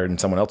get fired, and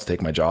someone else will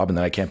take my job, and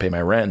then I can't pay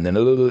my rent, and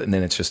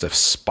then it's just a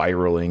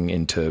spiraling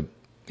into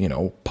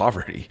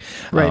poverty.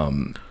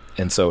 Right.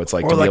 And so it's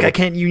like, or like I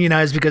can't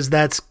unionize because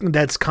that's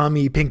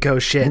commie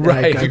pinko shit.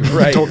 Right,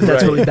 I'm told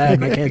that's really bad,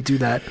 and I can't do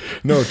that.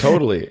 No,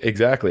 totally,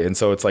 exactly. And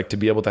so it's like to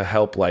be able to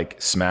help like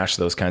smash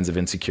those kinds of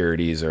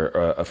insecurities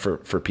or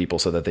for people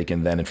so that they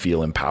can then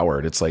feel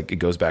empowered. It's like it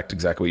goes back to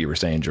exactly what you were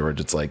saying,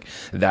 George. It's like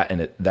that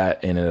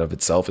in and of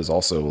itself is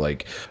also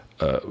like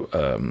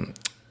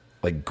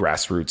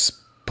grassroots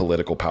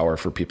political power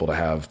for people to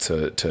have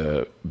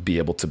to be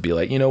able to be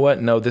like, you know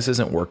what? No, this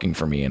isn't working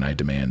for me, and I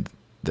demand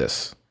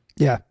this.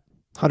 Yeah.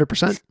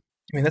 100%. I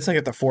mean, that's like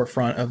at the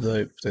forefront of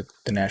the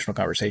national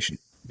conversation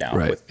now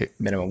Right. with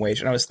minimum wage.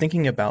 And I was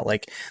thinking about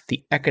like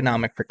the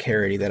economic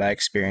precarity that I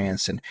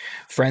experienced and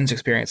friends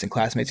experience and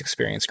classmates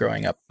experience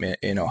growing up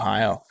in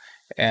Ohio.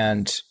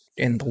 And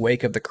in the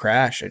wake of the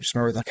crash, I just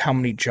remember like how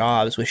many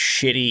jobs with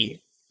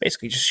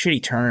basically just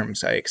shitty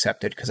terms I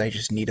accepted because I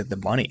just needed the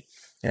money.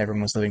 And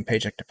everyone was living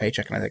paycheck to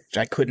paycheck. And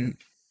I couldn't,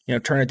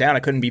 turn it down. I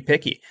couldn't be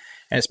picky.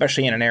 And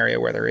especially in an area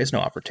where there is no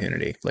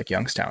opportunity like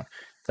Youngstown.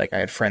 Like I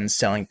had friends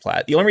selling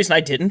plasma. The only reason I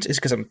didn't is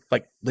because I'm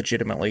like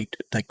legitimately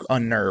like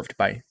unnerved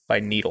by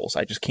needles.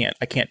 I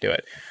can't do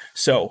it.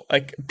 So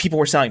like people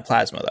were selling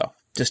plasma though,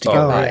 just to get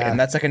by. Yeah. And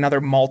that's like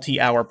another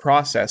multi-hour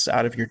process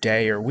out of your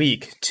day or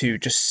week to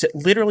just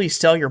literally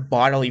sell your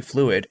bodily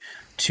fluid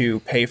to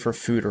pay for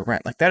food or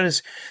rent. Like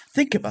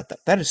think about that.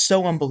 That is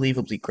so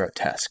unbelievably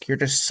grotesque. You're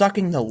just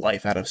sucking the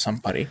life out of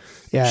somebody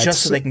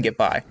just so they can get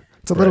by.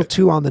 It's a little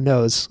too on the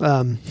nose.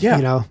 In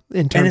terms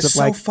and it's of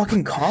like so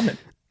fucking common.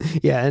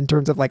 Yeah, in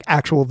terms of like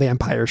actual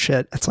vampire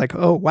shit, it's like,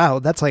 oh wow,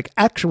 that's like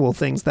actual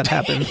things that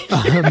happen.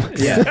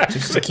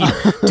 Just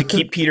to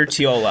keep Peter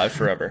Thiel alive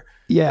forever.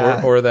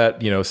 Yeah, or that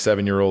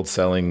 7-year-old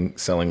selling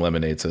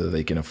lemonade so that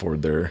they can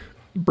afford their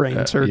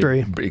brain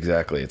surgery.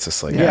 Exactly. It's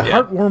just like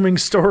heartwarming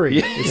story.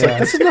 It's like,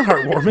 this is not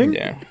heartwarming.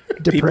 Yeah.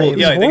 Depraved.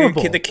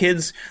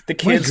 The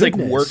kids like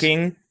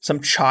working,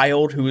 some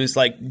child who is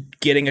like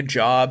getting a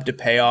job to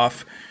pay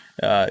off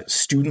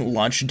student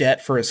lunch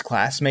debt for his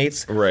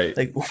classmates. Right.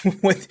 Like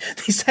with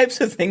these types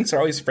of things are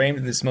always framed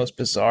in this most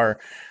bizarre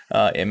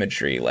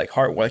imagery, like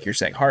like you're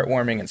saying,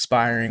 heartwarming,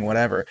 inspiring,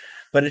 whatever.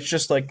 But it's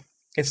just like,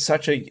 it's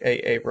such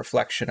a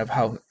reflection of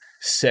how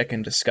sick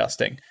and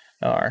disgusting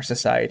our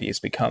society has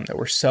become, that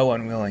we're so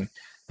unwilling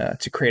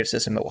to create a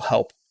system that will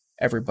help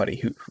everybody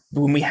who,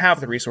 when we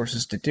have the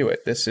resources to do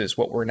it. This is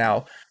what we're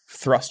now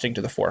thrusting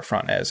to the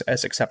forefront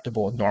as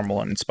acceptable and normal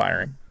and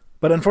inspiring.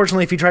 But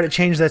unfortunately, if you try to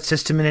change that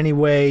system in any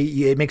way,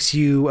 it makes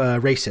you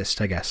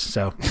racist, I guess.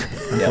 So,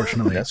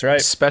 unfortunately. That's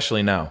right.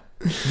 Especially now.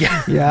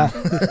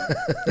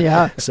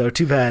 Yeah. So,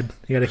 too bad.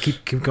 You got to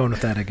keep going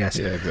with that, I guess.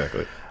 Yeah,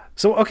 exactly.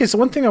 So, okay, so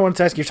one thing I wanted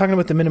to ask, you're talking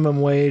about the minimum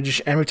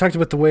wage, and we talked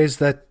about the ways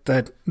that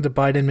the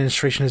Biden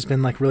administration has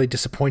been like really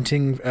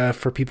disappointing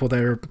for people that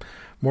are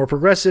more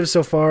progressive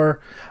so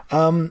far.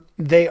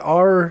 They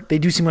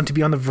do seem to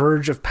be on the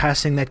verge of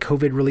passing that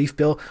COVID relief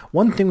bill.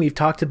 One thing we've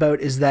talked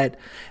about is that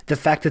the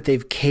fact that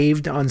they've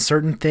caved on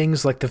certain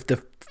things, like the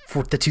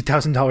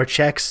 $2,000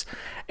 checks,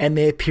 and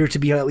they appear to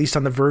be at least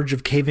on the verge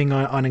of caving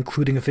on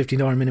including a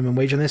 $15 minimum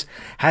wage on this,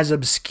 has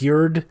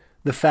obscured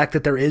the fact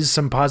that there is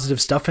some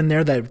positive stuff in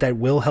there that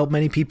will help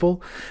many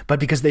people, but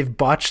because they've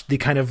botched the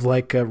kind of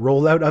like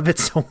rollout of it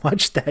so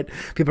much that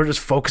people are just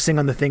focusing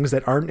on the things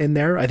that aren't in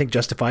there, I think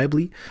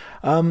justifiably.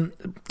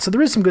 So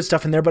there is some good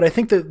stuff in there, but I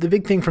think the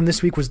big thing from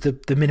this week was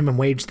the minimum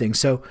wage thing.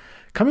 So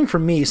coming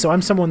from me, so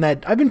I'm someone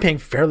that I've been paying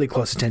fairly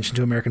close attention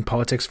to American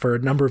politics for a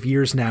number of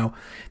years now.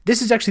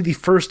 This is actually the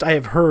first I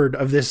have heard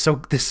of this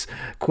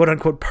quote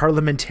unquote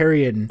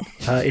parliamentarian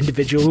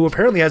individual who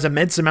apparently has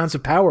immense amounts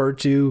of power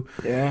to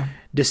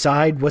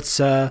decide what's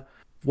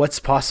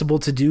possible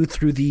to do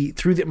through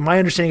the my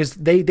understanding is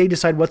they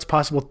decide what's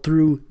possible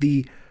through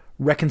the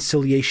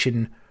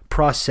reconciliation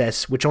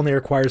process, which only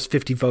requires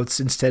 50 votes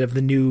instead of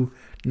the new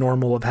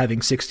normal of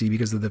having 60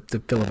 because of the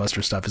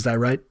filibuster stuff. Is that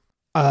right?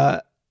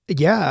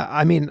 Yeah,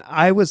 I mean,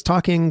 I was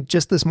talking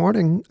just this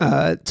morning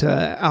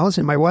to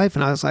Allison, my wife,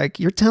 and I was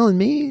like, you're telling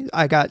me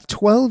I got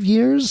 12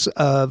 years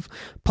of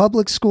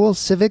public school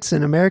civics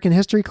and American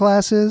history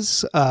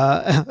classes,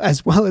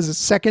 as well as a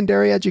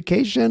secondary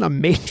education. I'm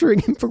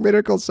majoring in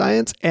political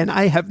science, and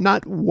I have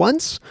not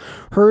once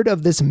heard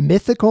of this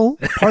mythical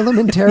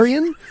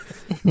parliamentarian?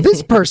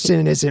 This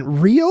person isn't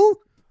real?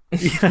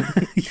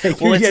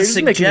 Well, it's a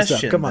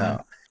suggestion, come on.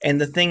 Though. And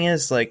the thing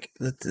is, like,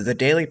 the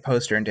Daily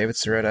Poster and David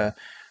Sirota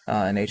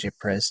and AJ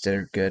Perez did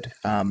a good,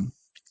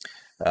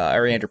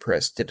 or Andrew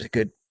Perez did a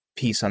good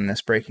piece on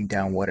this, breaking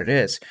down what it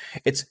is.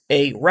 It's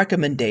a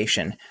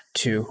recommendation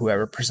to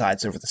whoever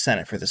presides over the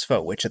Senate for this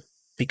vote, which,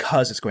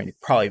 because it's going to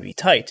probably be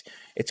tight,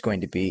 it's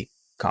going to be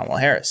Kamala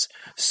Harris.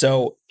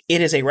 So it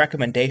is a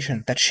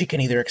recommendation that she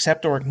can either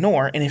accept or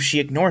ignore, and if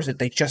she ignores it,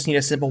 they just need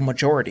a simple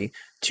majority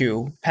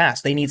to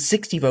pass. They need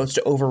 60 votes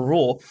to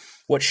overrule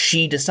what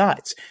she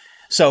decides.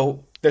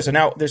 So there's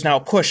now a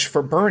push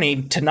for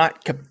Bernie to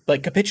not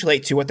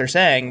capitulate to what they're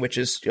saying, which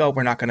is,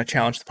 we're not going to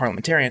challenge the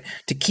parliamentarian,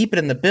 to keep it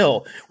in the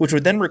bill, which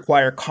would then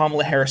require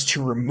Kamala Harris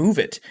to remove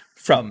it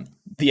from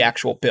the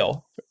actual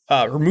bill,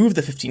 remove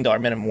the $15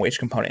 minimum wage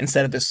component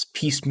instead of this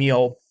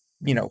piecemeal,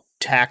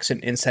 tax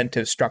and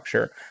incentive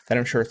structure that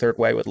I'm sure Third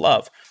Way would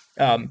love.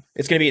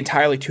 It's going to be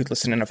entirely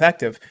toothless and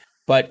ineffective,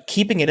 but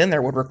keeping it in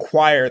there would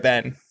require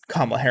then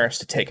Kamala Harris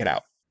to take it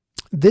out.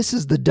 This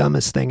is the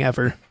dumbest thing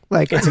ever.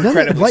 Like, it's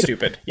incredibly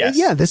stupid. Yes.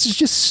 Yeah, this is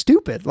just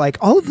stupid. Like,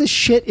 all of this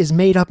shit is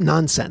made up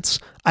nonsense.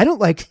 I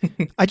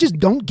just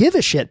don't give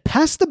a shit.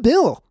 Pass the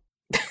bill.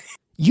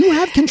 You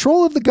have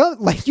control of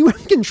you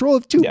have control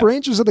of two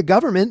branches of the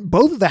government,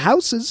 both of the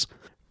houses.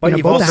 But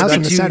you've also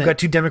got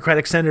two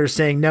Democratic senators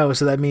saying no,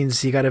 so that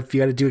means you got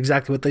to do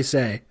exactly what they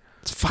say.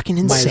 It's fucking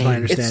my insane.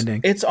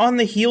 understanding. It's on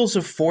the heels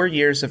of 4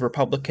 years of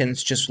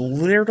Republicans just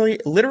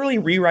literally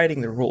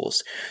rewriting the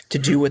rules to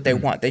do what they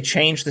want. They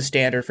changed the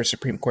standard for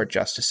Supreme Court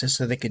justices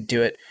so they could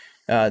do it.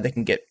 They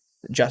can get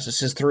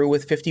justices through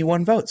with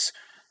 51 votes.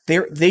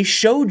 They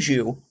showed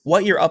you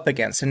what you're up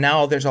against, and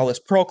now there's all this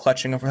pearl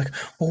clutching over like,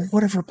 well,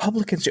 what if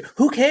Republicans do?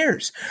 Who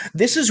cares?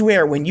 This is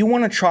where, when you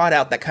want to trot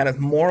out that kind of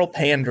moral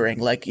pandering,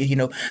 like, you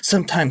know,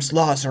 sometimes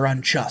laws are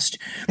unjust,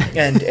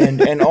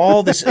 and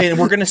all this, and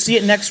we're going to see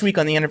it next week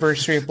on the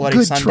anniversary of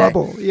Bloody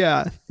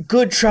Sunday.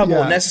 Good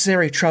trouble,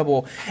 necessary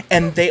trouble,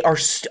 and they are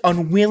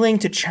unwilling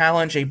to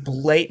challenge a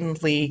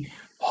blatantly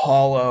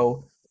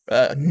hollow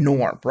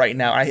norm right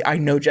now. I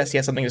know Jesse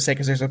has something to say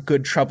because there's a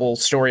good trouble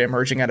story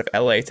emerging out of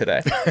LA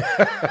today.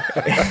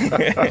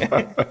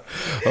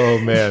 Oh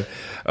man.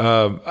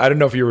 I don't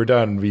know if you were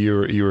done, but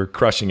you were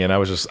crushing it.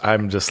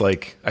 I'm just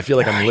like, I feel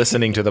like I'm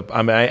listening to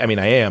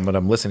I am, but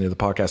I'm listening to the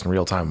podcast in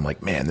real time. I'm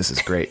like, man, this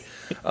is great.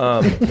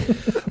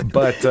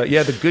 But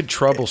yeah, the good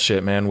trouble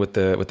shit, man, with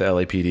the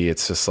LAPD.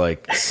 It's just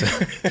like,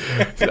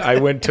 I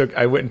went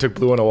and took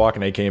Blue on a walk,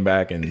 and I came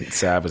back, and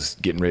Sav was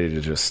getting ready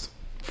to just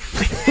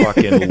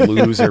fucking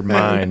lose her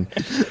mind.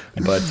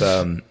 But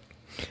I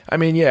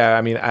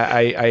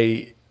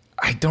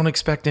don't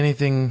expect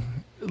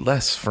anything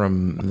less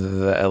from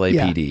the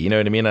LAPD. You know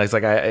what I mean?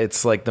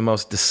 It's like the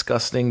most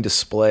disgusting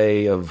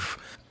display of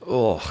it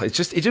was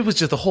just,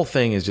 the whole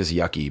thing is just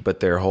yucky. But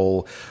their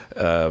whole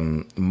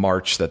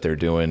march that they're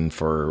doing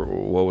for,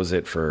 what was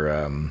it,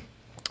 for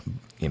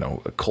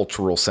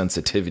cultural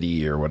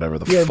sensitivity or whatever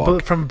the fuck. Yeah,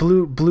 from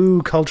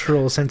blue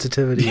cultural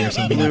sensitivity or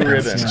something. Blue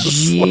ribbon.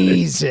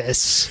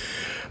 Jesus.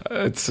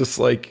 It's just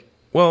like,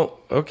 well,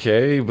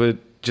 okay, but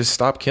just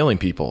stop killing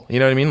people. You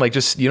know what I mean? Like,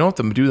 just, you don't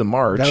have to do the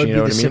march. That would you be know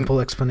the what I mean? simple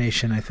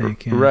explanation, I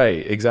think. Yeah.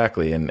 Right,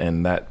 exactly.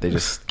 And that they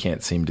just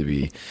can't seem to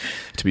be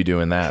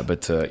doing that.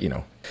 But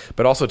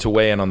but also to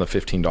weigh in on the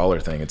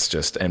 $15 thing, it's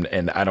just,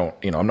 and I don't,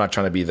 I'm not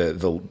trying to be the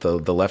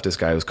leftist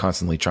guy who's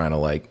constantly trying to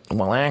like,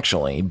 well,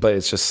 actually, but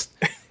it's just,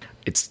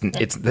 it's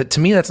to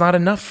me, that's not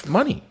enough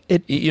money.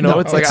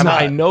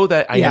 I know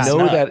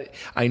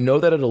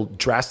that it'll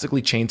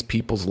drastically change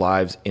people's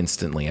lives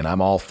instantly, and I'm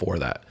all for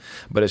that.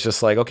 But it's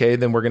just like, okay,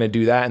 then we're going to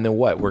do that, and then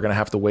what? We're going to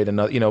have to wait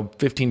another.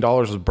 $15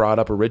 was brought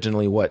up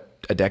originally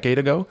a decade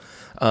ago.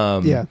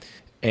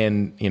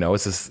 And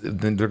it's just,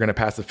 then they're going to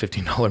pass the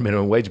 $15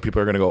 minimum wage, and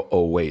people are going to go,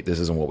 oh wait, this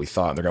isn't what we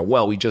thought. And they're going,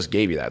 well, we just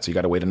gave you that, so you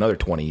got to wait another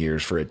 20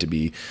 years for it to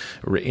be.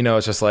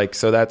 It's just like,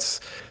 so that's.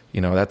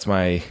 That's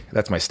my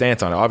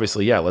stance on it.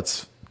 Obviously, yeah,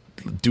 let's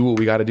do what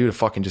we got to do to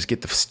fucking just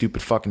get the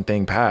stupid fucking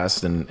thing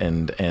passed, and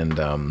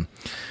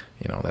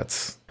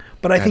that's.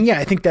 But I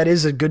think that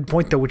is a good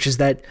point, though, which is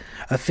that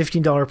a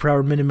 $15 per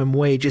hour minimum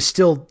wage is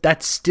still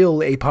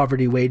a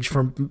poverty wage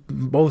for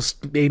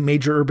most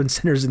major urban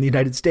centers in the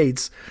United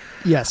States.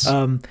 Yes.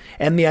 And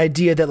the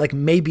idea that like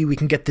maybe we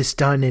can get this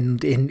done in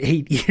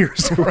 8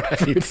 years,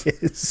 right,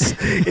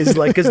 is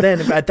like, because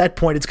then at that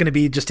point it's going to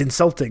be just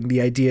insulting,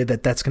 the idea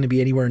that that's going to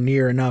be anywhere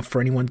near enough for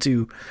anyone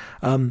to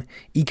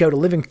eke out a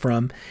living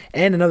from.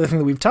 And another thing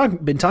that we've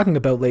been talking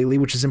about lately,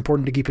 which is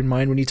important to keep in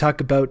mind when you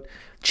talk about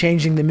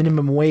changing the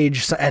minimum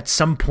wage at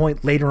some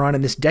point later on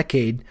in this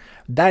decade,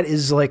 that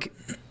is like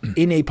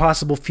in a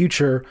possible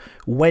future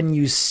when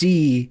you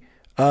see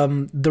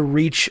the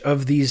reach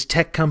of these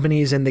tech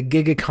companies and the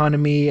gig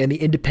economy and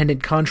the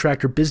independent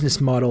contractor business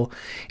model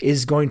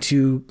is going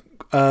to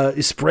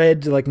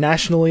spread like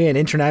nationally and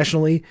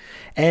internationally,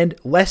 and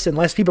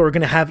less people are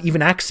going to have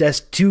even access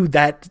to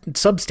that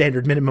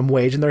substandard minimum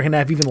wage, and they're going to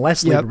have even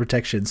less labor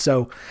protection.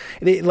 So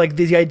like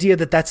the idea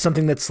that that's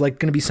something that's like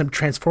going to be some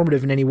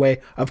transformative in any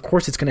way, of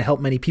course it's going to help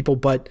many people,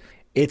 but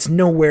it's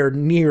nowhere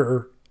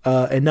near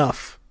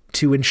enough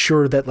to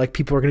ensure that like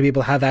people are going to be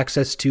able to have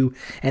access to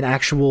an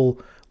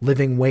actual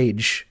living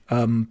wage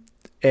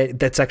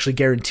that's actually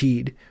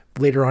guaranteed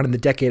later on in the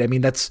decade. I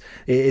mean,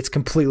 it's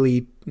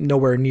completely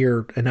nowhere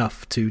near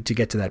enough to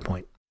get to that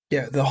point.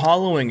 Yeah, the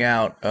hollowing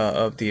out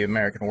of the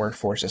American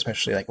workforce,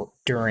 especially like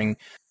during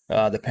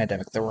the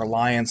pandemic, the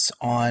reliance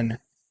on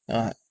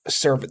the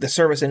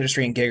service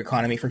industry and gig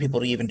economy for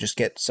people to even just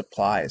get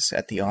supplies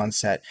at the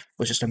onset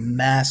was just a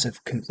massive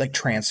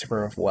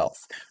transfer of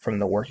wealth from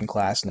the working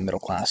class and the middle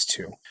class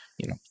to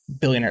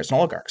billionaires and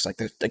oligarchs.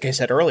 Like I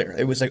said earlier,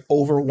 it was like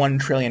over $1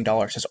 trillion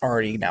has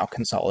already now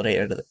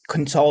consolidated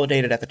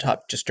at the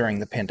top just during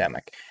the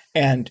pandemic.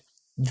 And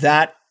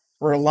that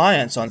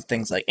reliance on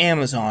things like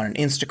Amazon and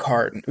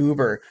Instacart and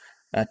Uber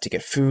to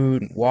get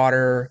food and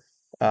water,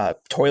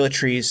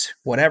 toiletries,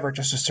 whatever,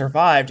 just to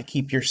survive, to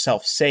keep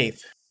yourself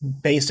safe,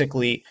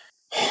 basically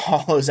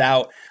hollows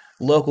out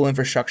local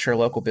infrastructure,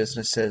 local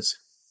businesses,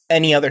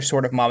 any other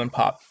sort of mom and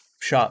pop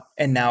shop.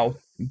 And now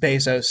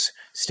Bezos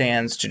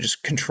stands to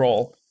just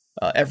control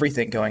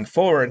everything going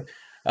forward.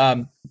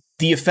 The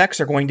effects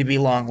are going to be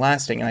long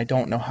lasting, and I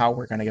don't know how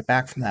we're going to get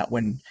back from that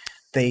when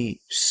they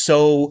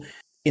so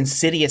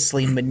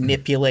insidiously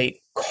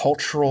manipulate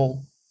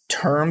cultural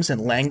terms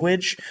and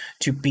language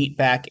to beat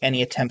back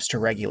any attempts to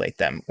regulate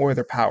them or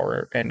their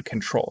power and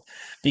control.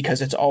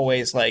 Because it's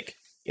always like,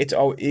 it's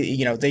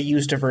they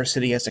use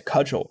diversity as a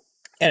cudgel,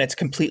 and it's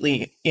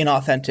completely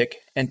inauthentic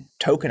and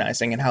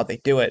tokenizing in how they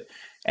do it.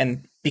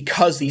 And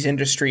because these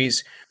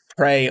industries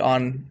prey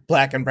on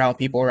Black and brown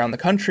people around the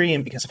country,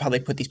 and because of how they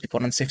put these people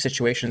in unsafe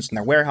situations in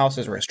their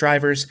warehouses or as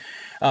drivers,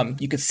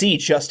 you could see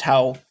just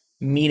how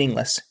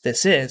meaningless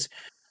this is.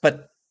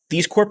 But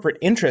these corporate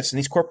interests and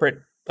these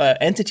corporate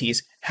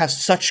entities have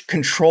such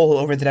control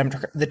over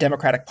the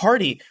Democratic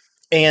Party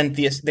and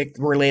the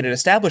related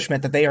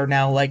establishment that they are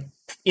now like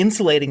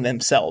insulating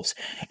themselves.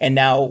 And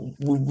now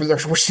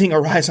we're seeing a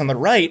rise on the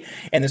right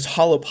and this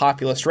hollow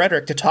populist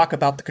rhetoric to talk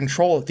about the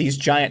control that these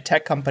giant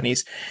tech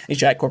companies, these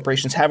giant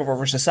corporations have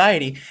over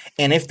society.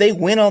 And if they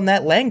win on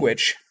that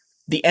language,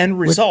 the end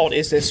result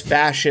is this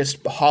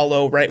fascist,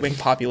 hollow, right-wing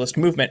populist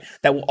movement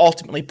that will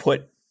ultimately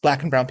put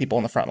Black and brown people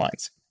on the front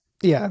lines.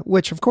 Yeah,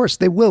 which of course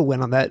they will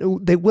win on that.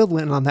 They will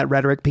win on that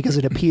rhetoric because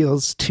it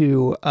appeals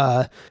to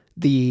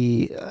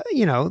the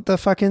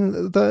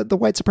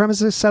white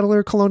supremacist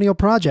settler colonial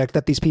project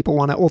that these people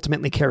want to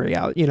ultimately carry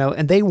out.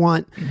 And they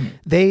want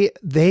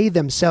they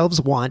themselves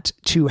want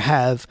to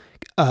have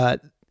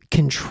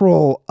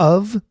control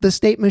of the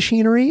state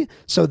machinery.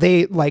 So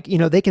they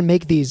they can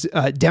make these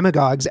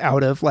demagogues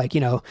out of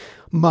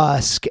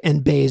Musk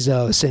and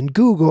Bezos and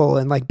Google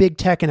and big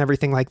tech and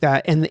everything like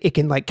that. And it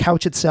can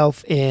couch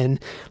itself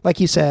in, like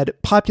you said,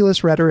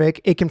 populist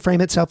rhetoric. It can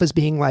frame itself as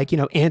being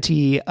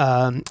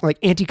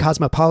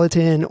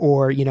anti-cosmopolitan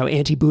or,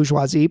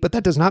 anti-bourgeoisie, but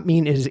that does not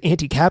mean it is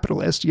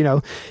anti-capitalist.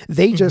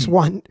 They just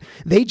want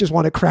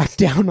to crack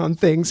down on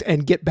things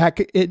and get back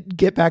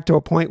to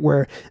a point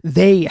where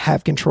they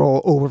have control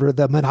over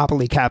the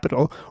monopoly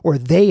capital, or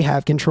they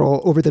have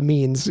control over the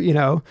means,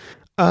 Yep.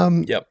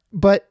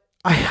 But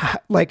I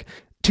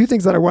two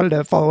things that I wanted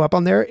to follow up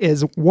on there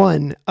is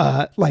one,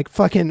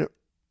 fucking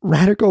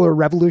radical or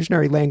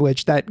revolutionary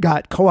language that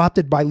got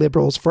co-opted by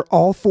liberals for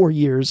all 4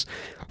 years.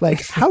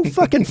 How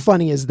fucking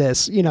funny is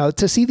this?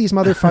 To see these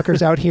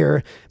motherfuckers out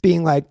here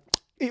being like,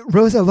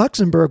 Rosa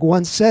Luxemburg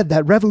once said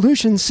that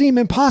revolutions seem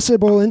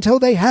impossible until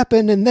they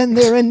happen, and then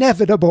they're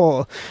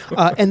inevitable.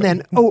 And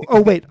then,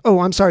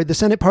 I'm sorry, the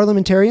Senate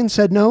Parliamentarian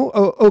said no?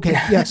 Oh, okay,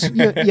 yes.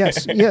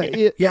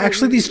 Yeah,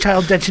 actually, these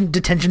child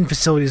detention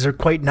facilities are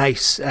quite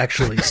nice,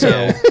 actually.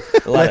 So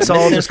let's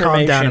all just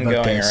calm down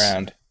about this.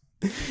 Around.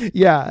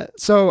 Yeah,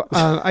 so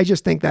I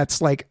just think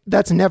that's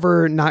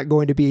never not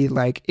going to be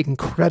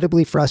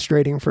incredibly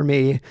frustrating for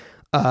me.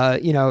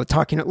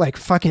 Talking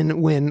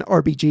fucking when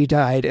RBG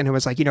died and it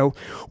was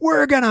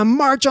we're gonna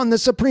march on the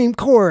Supreme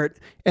Court,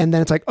 and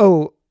then it's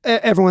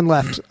everyone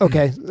left.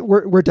 Okay,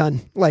 we're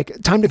done.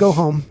 Time to go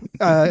home.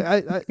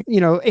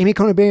 Amy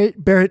Coney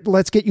Barrett,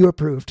 let's get you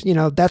approved.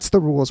 That's the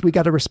rules. We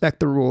got to respect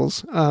the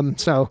rules.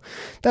 So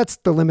that's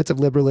the limits of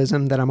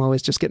liberalism that I'm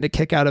always just getting a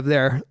kick out of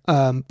there.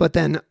 But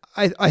then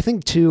I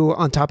think too,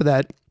 on top of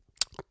that,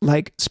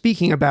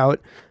 speaking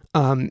about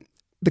the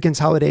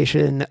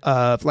consolidation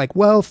of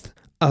wealth.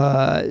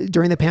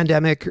 During the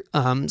pandemic,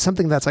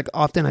 something that's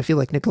often I feel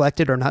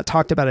neglected or not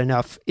talked about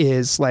enough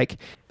is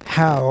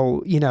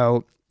how,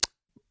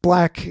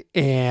 Black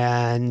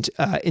and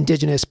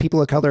Indigenous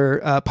people of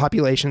color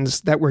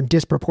populations that were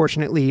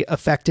disproportionately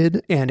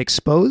affected and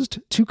exposed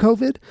to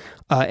COVID,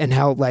 and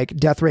how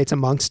death rates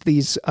amongst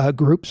these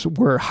groups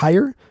were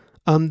higher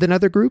than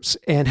other groups,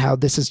 and how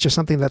this is just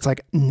something that's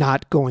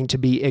not going to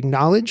be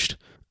acknowledged.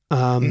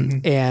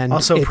 And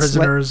also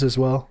prisoners as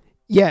well.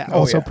 Yeah,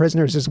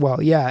 prisoners as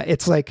well. Yeah,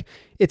 it's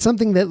it's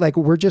something that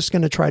we're just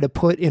going to try to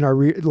put in our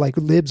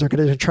libs are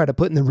going to try to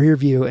put in the rear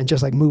view and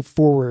just move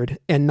forward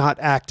and not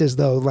act as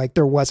though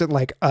there wasn't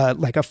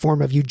a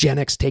form of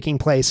eugenics taking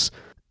place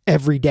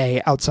every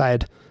day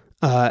outside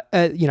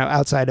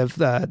outside of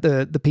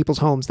the people's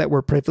homes that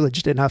were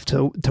privileged enough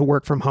to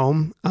work from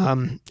home.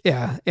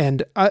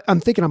 And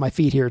I'm thinking on my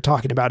feet here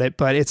talking about it,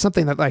 but it's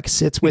something that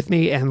sits with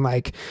me and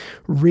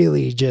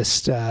really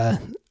just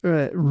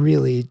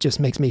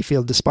makes me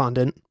feel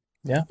despondent.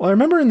 Yeah. Well, I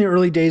remember in the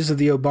early days of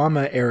the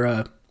Obama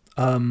era,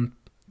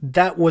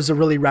 that was a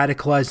really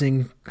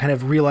radicalizing kind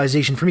of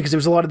realization for me, because there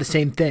was a lot of the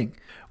same thing,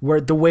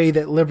 where the way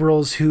that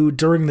liberals who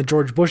during the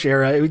George Bush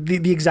era,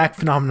 the exact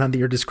phenomenon that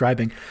you're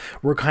describing,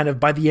 were kind of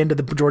by the end of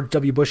the George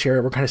W. Bush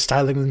era, were kind of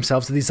styling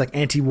themselves as these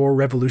anti-war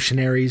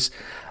revolutionaries,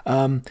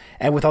 and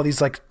with all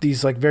these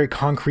very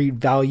concrete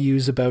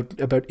values about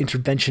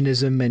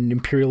interventionism and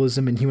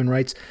imperialism and human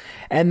rights.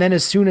 And then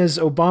as soon as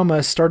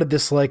Obama started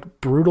this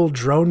brutal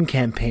drone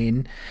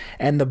campaign,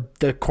 and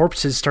the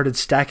corpses started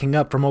stacking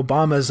up from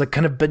Obama's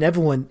kind of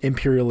benevolent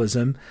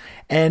imperialism,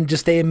 and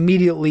they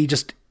immediately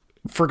just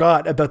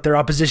forgot about their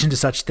opposition to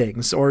such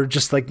things, or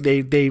just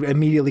they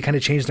immediately kind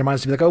of changed their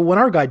minds to be when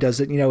our guy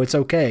does it, it's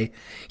okay.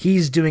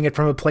 He's doing it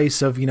from a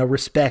place of,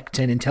 respect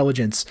and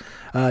intelligence,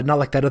 not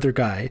like that other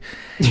guy.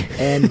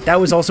 And that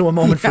was also a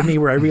moment for me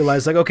where I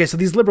realized okay, so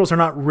these liberals are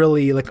not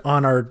really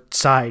on our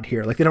side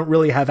here. They don't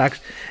really have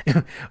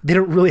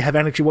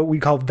actually what we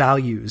call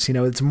values.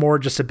 It's more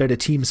just about a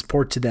team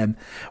sport to them,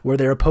 where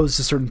they're opposed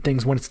to certain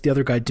things when it's the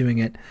other guy doing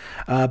it.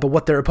 But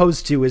what they're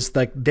opposed to is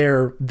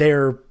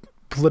their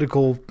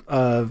political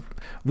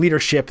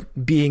leadership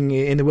being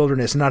in the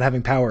wilderness and not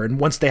having power. And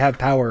once they have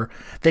power,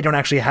 they don't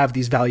actually have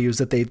these values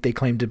that they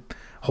claim to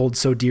hold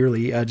so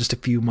dearly just a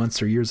few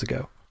months or years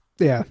ago.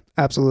 Yeah,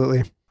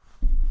 absolutely.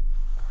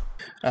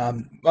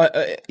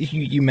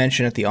 You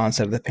mentioned at the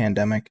onset of the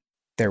pandemic,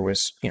 there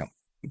was,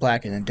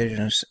 Black and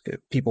Indigenous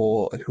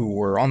people who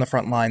were on the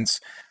front lines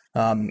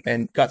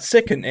and got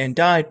sick and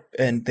died,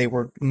 and they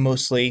were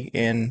mostly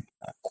in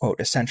quote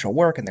essential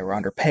work, and they were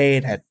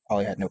underpaid,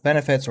 probably had no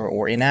benefits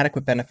or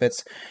inadequate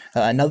benefits.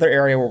 Another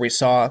area where we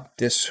saw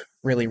this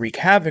really wreak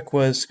havoc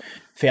was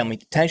family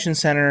detention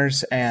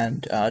centers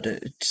and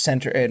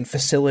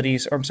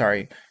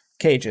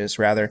cages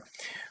rather,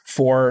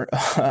 for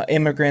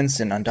immigrants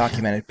and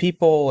undocumented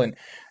people, and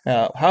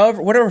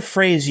whatever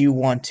phrase you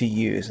want to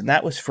use, and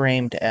that was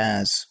framed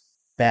as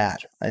bad,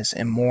 as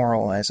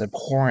immoral, as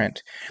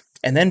abhorrent.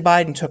 And then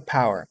Biden took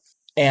power,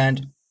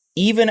 and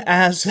even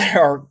as they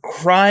are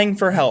crying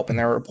for help, and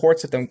there are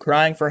reports of them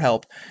crying for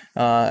help,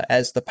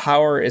 as the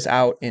power is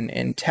out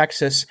in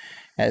Texas,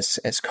 as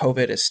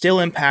COVID is still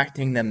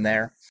impacting them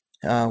there,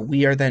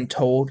 we are then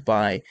told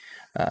by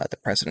the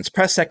president's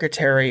press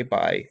secretary,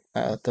 by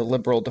the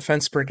Liberal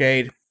Defense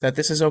Brigade, that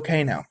this is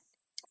okay now,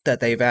 that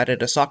they've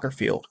added a soccer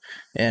field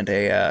and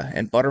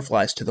and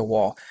butterflies to the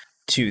wall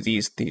to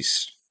these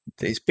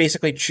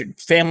basically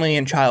family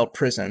and child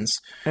prisons.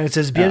 And it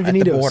says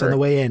 "Bienvenidos" on the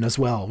way in as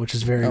well, which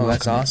is very welcoming.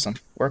 That's awesome.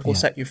 Work will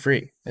set you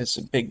free. It's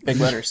big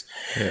letters.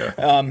 Yeah.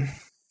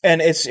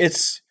 And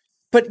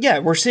but yeah,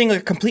 we're seeing a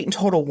complete and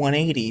total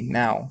 180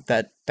 now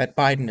that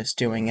Biden is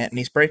doing it, and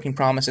he's breaking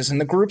promises. And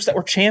the groups that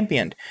were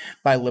championed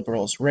by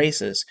liberals,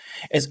 races,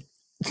 is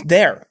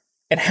there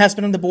and has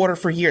been on the border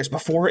for years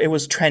before it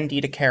was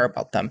trendy to care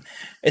about them,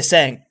 is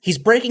saying he's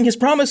breaking his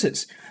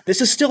promises.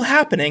 This is still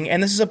happening,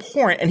 and this is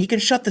abhorrent, and he can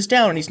shut this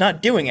down, and he's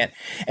not doing it.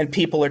 And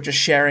people are just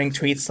sharing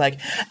tweets like,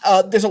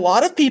 there's a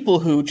lot of people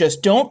who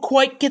just don't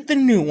quite get the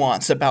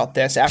nuance about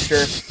this after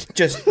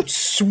just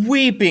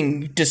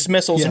sweeping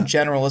dismissals and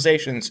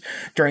generalizations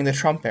during the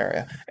Trump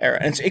era.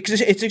 And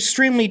it's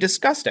extremely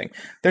disgusting.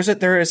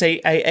 There is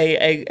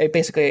a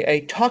basically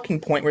a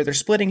talking point where they're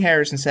splitting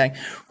hairs and saying,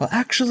 well,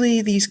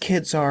 actually, these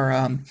kids are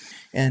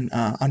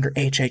under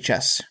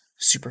HHS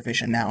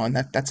supervision now, and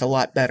that's a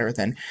lot better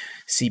than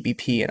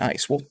CBP and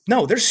ICE. Well,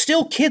 no, there's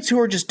still kids who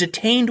are just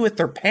detained with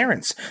their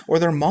parents or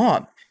their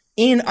mom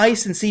in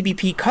ICE and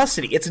CBP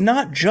custody. It's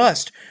not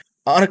just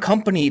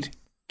unaccompanied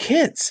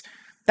kids.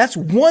 That's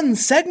one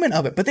segment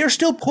of it, but they're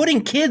still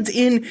putting kids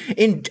in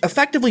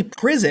effectively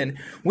prison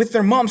with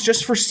their moms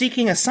just for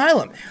seeking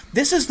asylum.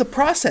 This is the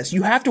process.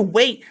 You have to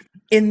wait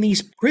in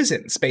these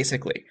prisons,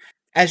 basically,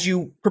 as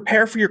you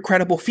prepare for your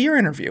credible fear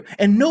interview.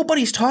 And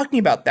nobody's talking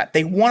about that.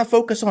 They want to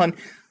focus on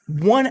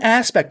one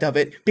aspect of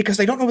it because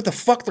they don't know what the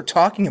fuck they're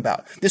talking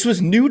about. This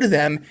was new to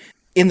them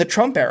in the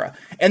Trump era,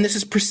 and this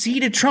has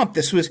preceded Trump.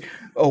 This was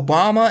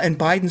Obama and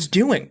Biden's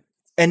doing.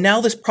 And now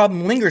this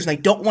problem lingers, and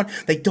they don't want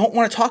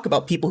to talk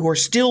about people who are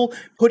still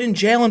put in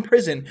jail and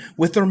prison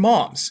with their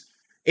moms.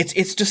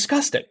 It's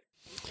disgusting.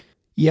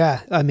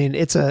 Yeah, I mean,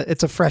 it's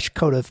a fresh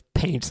coat of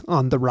paint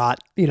on the rot.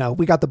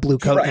 We got the blue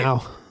coat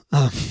now.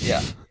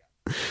 Yeah.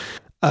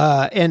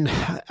 And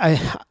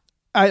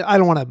I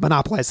don't want to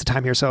monopolize the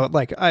time here, so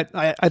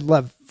I'd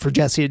love for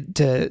Jesse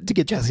to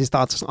get Jesse's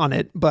thoughts on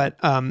it, but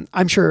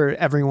I'm sure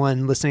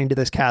everyone listening to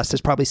this cast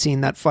has probably seen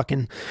that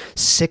fucking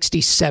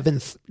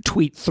 67th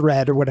tweet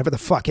thread or whatever the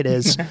fuck it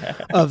is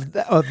of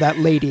that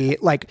lady,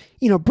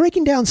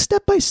 breaking down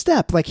step by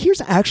step,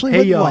 here's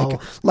actually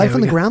what life on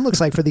the ground looks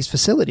like for these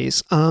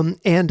facilities. For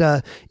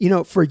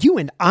you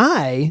and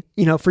I,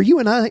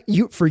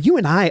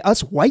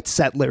 us white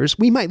settlers,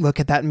 we might look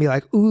at that and be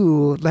like,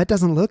 ooh, that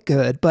doesn't look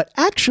good, but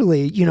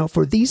actually,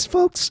 for these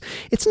folks,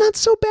 it's not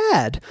so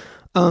bad.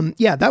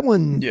 That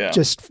one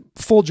just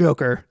full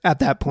Joker at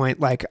that point.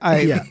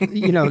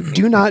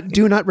 Do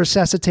not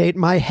resuscitate.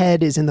 My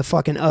head is in the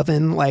fucking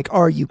oven.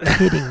 Are you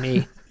kidding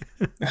me?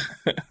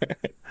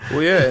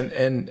 Well, yeah.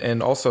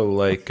 And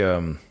also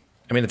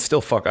it's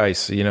still fuck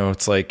ICE,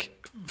 it's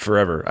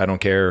forever. I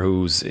don't care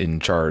who's in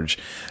charge.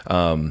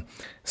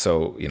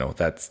 So,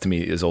 that's to me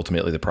is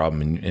ultimately the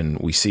problem. And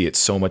we see it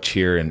so much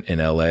here in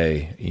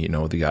LA. You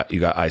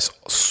got ICE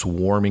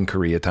swarming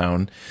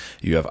Koreatown.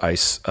 You have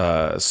ICE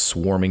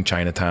swarming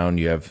Chinatown.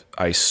 You have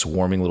ICE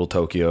swarming Little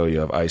Tokyo. You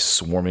have ICE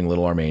swarming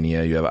Little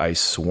Armenia. You have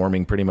ICE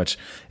swarming pretty much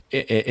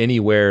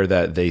anywhere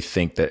that they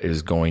think that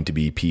is going to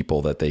be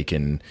people that they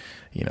can,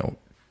 who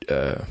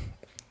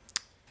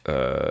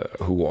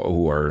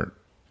are,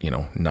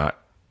 not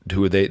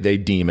who they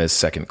deem as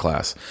second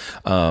class.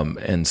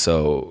 And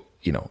so,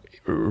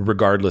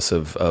 regardless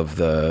of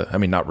the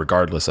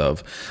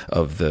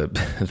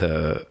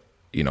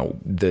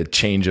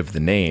change of the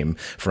name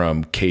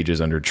from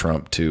cages under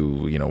Trump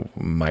to,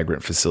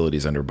 migrant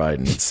facilities under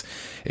Biden,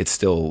 it's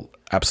still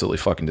absolutely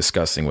fucking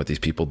disgusting what these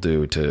people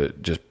do to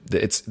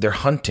they're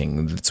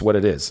hunting. That's what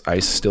it is.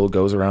 ICE still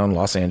goes around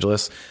Los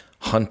Angeles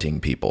hunting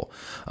people.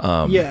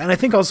 And I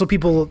think also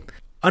people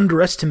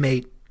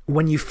underestimate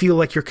when you feel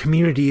like your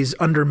community is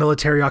under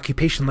military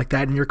occupation like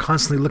that and you're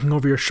constantly looking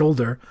over your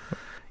shoulder.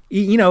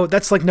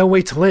 That's like no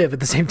way to live at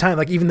the same time.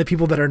 Like even the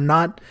people that are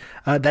not,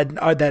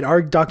 that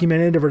are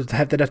documented or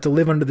that have to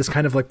live under this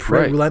kind of like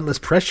relentless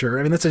pressure.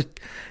 I mean, that's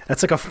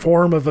like a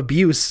form of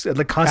abuse,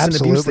 like constant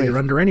abuse that you're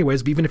under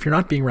anyways, even if you're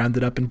not being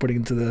rounded up and put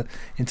into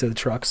the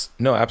trucks.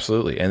 No,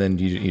 absolutely. And then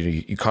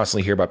you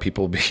constantly hear about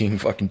people being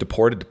fucking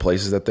deported to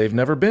places that they've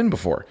never been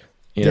before.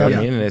 You know what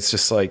I mean? And it's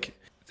just like,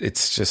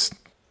 it's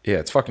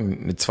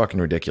fucking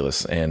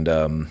ridiculous. And,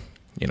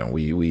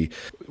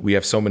 we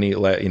have so many,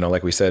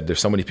 like we said, there's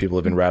so many people who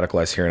have been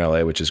radicalized here in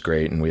LA, which is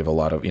great. And we have a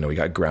lot of, we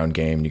got Ground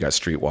Game, you got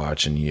Street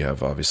Watch, and you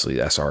have obviously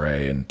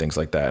SRA and things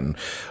like that, and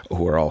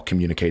who are all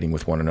communicating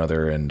with one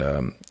another. And,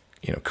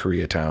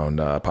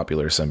 Koreatown,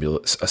 Popular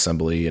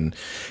Assembly, and,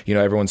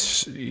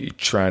 everyone's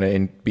trying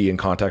to be in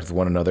contact with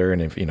one another.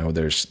 And if,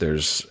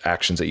 there's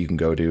actions that you can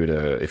go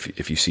to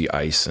if you see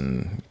ICE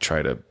and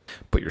try to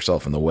put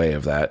yourself in the way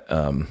of that,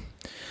 and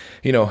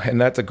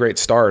that's a great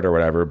start or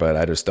whatever, but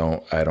I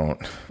don't,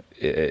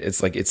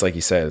 it's like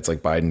you said, it's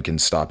like Biden can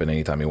stop it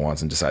anytime he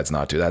wants and decides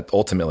not to. That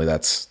ultimately,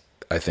 that's,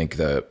 I think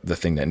the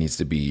thing that needs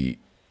to be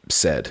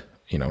said,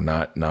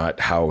 not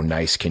how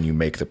nice can you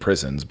make the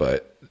prisons,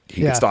 but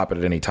he can stop it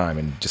at any time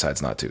and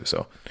decides not to.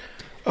 So,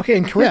 okay.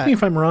 And correct me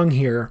if I'm wrong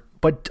here,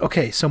 but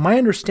okay. So my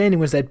understanding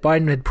was that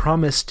Biden had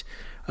promised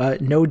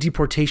no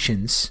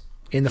deportations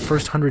in the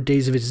first 100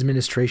 days of his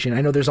administration.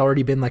 I know there's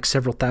already been like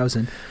several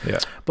thousand. Yeah.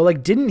 But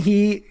like, didn't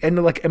he,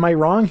 and like, am I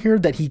wrong here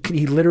that he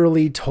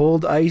literally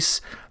told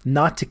ICE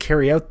not to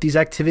carry out these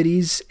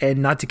activities and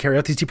not to carry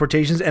out these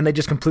deportations, and they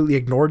just completely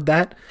ignored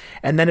that?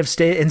 And then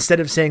instead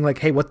of saying like,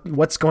 hey,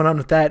 what's going on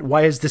with that?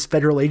 Why is this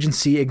federal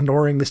agency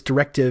ignoring this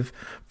directive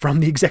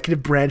from the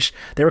executive branch?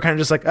 They were kind of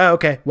just like, oh,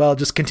 okay, well,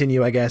 just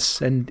continue, I guess.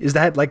 And is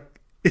that like,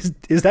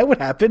 is that what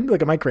happened?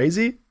 Like, am I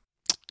crazy?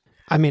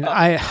 I mean,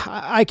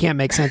 I can't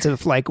make sense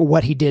of like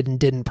what he did and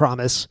didn't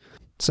promise.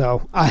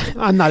 So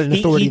I'm not an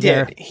authority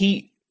there.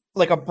 He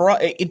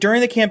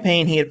during the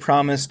campaign, he had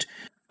promised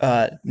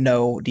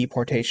no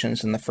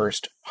deportations in the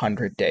first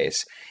 100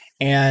 days.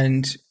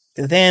 And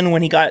then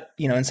when he got,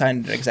 and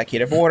signed an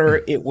executive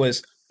order, it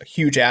was a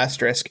huge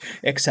asterisk,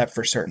 except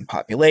for certain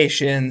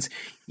populations.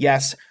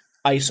 Yes,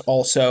 ICE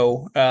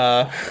also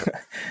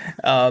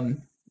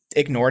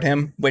ignored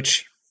him,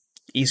 which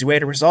easy way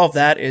to resolve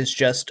that is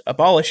just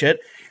abolish it.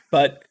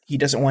 But he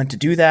doesn't want to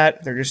do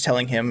that. They're just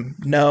telling him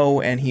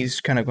no, and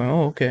he's kind of going,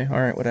 "Oh, okay, all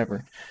right,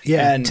 whatever."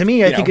 Yeah, and, to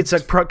me, I think it's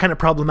like kind of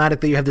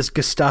problematic that you have this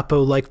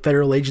Gestapo-like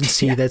federal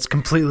agency that's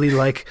completely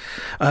like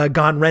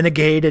gone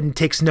renegade and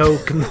takes no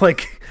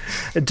like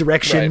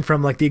direction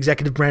from like the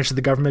executive branch of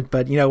the government.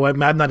 But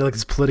I'm not like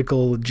this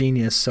political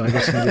genius, so I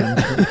guess maybe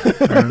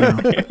I don't know.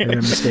 Maybe I'm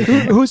mistaken.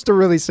 Who's to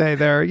really say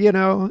there?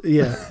 Yeah,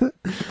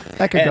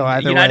 that could go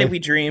either United way. We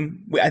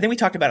Dream. I think we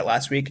talked about it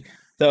last week,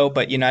 though,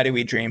 but United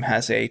We Dream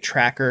has a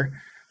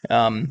tracker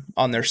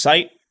on their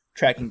site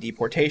tracking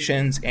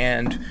deportations,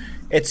 and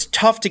it's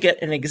tough to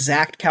get an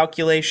exact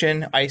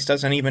calculation. ICE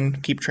doesn't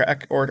even keep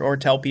track or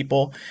tell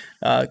people,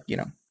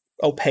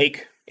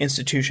 opaque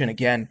institution.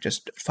 Again,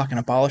 just fucking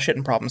abolish it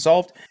and problem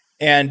solved.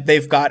 And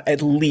they've got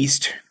at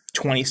least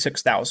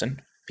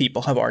 26,000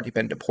 people have already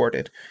been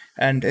deported.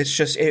 And it's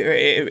just,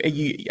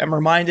 I'm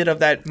reminded of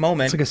that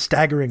moment. It's like a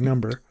staggering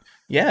number.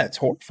 Yeah, it's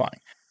horrifying.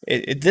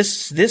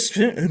 This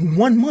in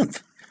 1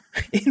 month.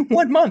 In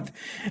 1 month.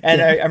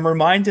 And I'm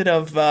reminded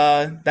of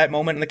that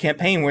moment in the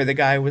campaign where the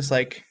guy was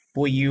like,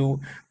 will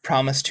you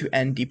promise to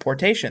end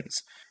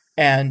deportations?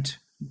 And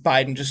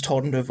Biden just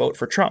told him to vote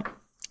for Trump.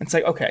 It's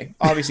like, okay,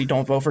 obviously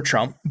don't vote for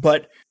Trump,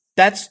 but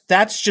that's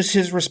just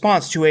his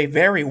response to a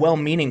very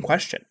well-meaning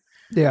question.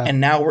 Yeah.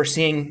 And now we're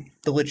seeing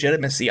the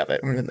legitimacy of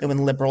it.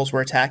 When liberals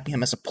were attacking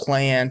him as a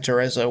plant or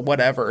as a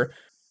whatever,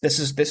 this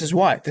is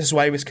why. This is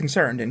why he was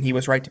concerned, and he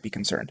was right to be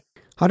concerned.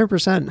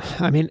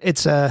 100%. I mean,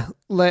 it's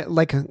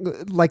like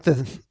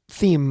the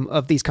theme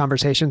of these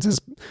conversations has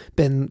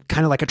been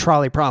kind of like a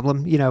trolley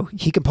problem.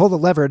 He can pull the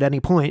lever at any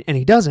point and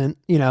he doesn't,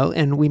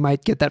 and we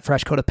might get that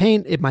fresh coat of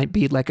paint. It might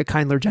be like a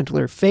kindler,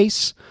 gentler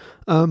face,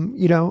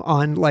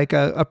 on like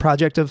a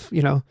project of,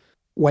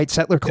 white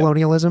settler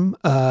colonialism.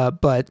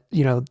 But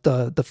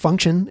the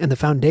function and the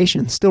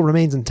foundation still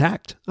remains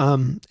intact.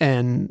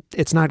 And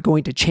it's not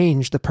going to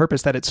change the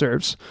purpose that it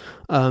serves,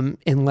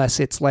 unless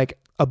it's like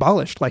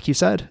abolished, like you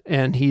said.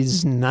 And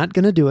he's not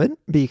going to do it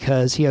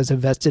because he has a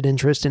vested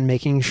interest in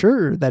making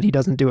sure that he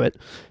doesn't do it.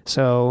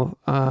 So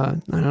I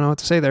don't know what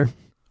to say there.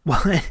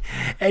 Well,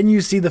 and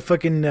you see the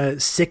fucking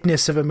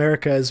sickness of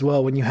America as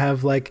well when you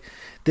have like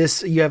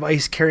this, you have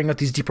ICE carrying out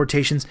these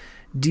deportations,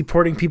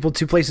 deporting people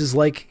to places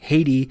like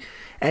Haiti,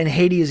 and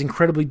Haiti is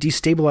incredibly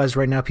destabilized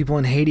right now. People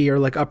in Haiti are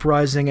like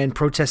uprising and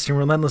protesting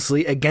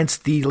relentlessly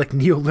against the like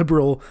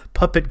neoliberal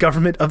puppet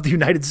government of the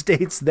United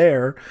States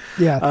there,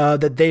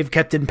 that they've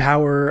kept in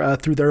power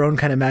through their own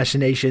kind of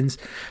machinations.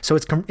 So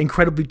it's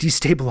incredibly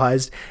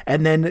destabilized.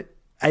 And then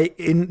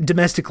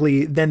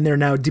domestically, then they're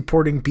now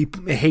deporting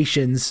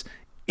Haitians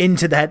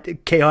into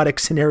that chaotic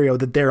scenario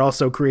that they're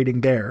also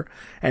creating there.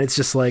 And it's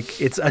just like,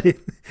 it's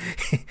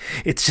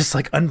just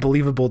like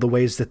unbelievable the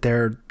ways that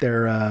they're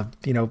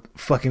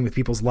fucking with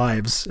people's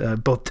lives,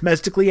 both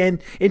domestically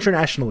and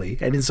internationally,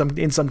 and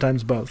in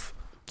sometimes both.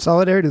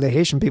 Solidarity to the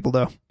Haitian people,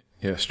 though.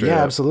 Yeah, straight up.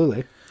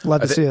 Absolutely.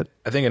 Love to see it.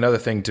 I think another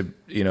thing to,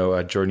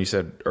 Jordan, you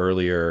said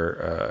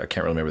earlier, I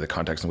can't really remember the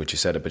context in which you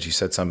said it, but you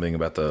said something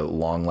about the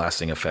long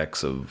lasting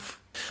effects of,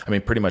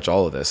 pretty much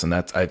all of this. And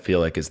that's, I feel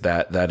like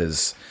that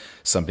is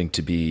something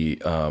to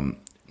be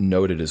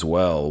noted as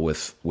well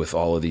with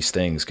all of these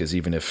things. Cause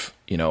even if,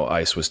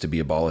 ICE was to be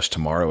abolished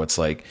tomorrow, it's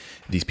like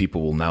these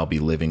people will now be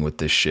living with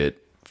this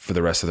shit for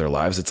the rest of their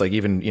lives. It's like,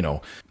 even,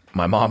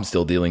 my mom's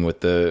still dealing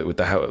with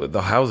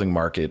the housing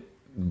market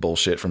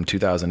bullshit from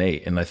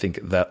 2008. And I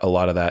think that a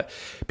lot of that,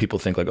 people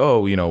think like,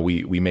 oh,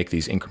 we make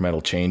these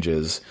incremental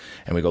changes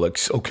and we go like,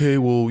 okay,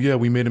 well, yeah,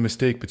 we made a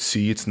mistake, but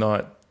see, that's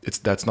not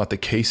the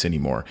case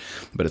anymore.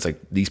 But it's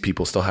like, these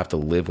people still have to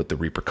live with the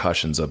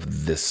repercussions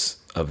of these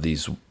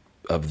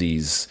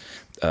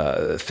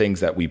things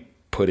that we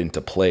put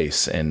into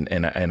place.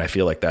 And I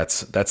feel like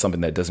that's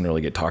something that doesn't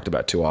really get talked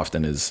about too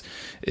often is,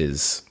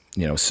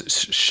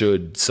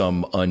 should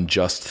some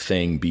unjust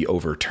thing be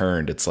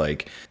overturned? It's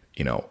like,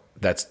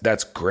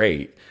 that's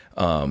great.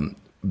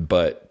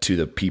 But to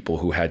the people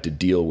who had to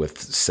deal with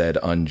said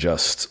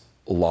unjust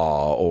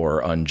law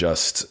or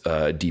unjust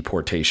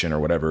deportation or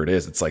whatever it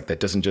is, it's like, that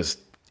doesn't just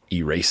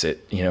erase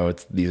it.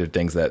 These are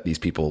things that these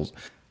people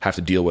have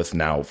to deal with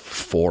now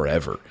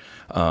forever.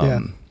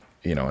 And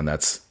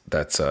that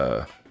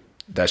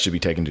should be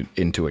taken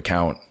into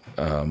account.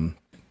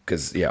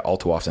 Cause all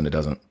too often it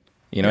doesn't.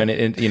 And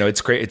it's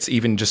great. It's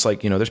even just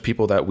like, there's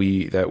people that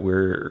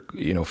we're,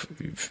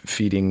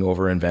 feeding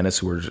over in Venice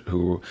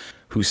who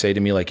say to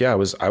me like, yeah,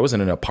 I was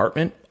in an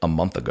apartment a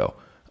month ago.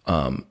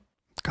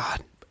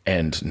 God.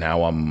 And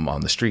now I'm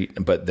on the street,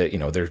 but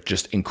they're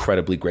just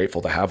incredibly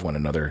grateful to have one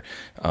another.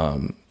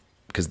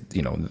 Cause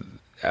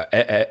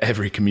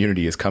every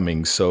community is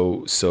coming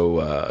so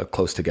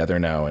close together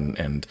now.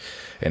 And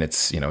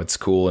it's, it's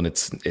cool. And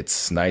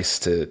it's nice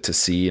to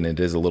see, and it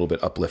is a little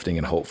bit uplifting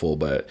and hopeful,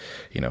 but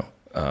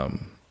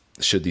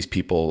should these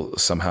people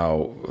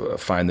somehow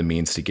find the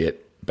means to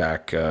get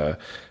back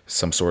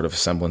some sort of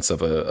semblance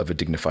of a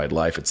dignified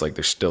life, it's like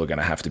they're still going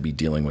to have to be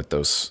dealing with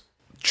those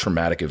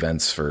traumatic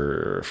events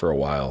for a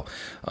while.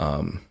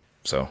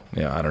 So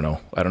yeah, I don't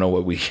know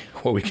what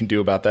we can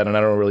do about that, and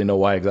I don't really know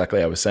why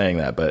exactly I was saying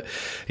that, but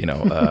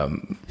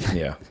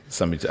yeah,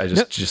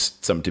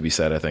 just something to be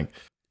said, I think.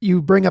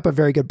 You bring up a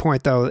very good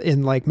point, though,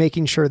 in like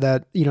making sure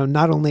that,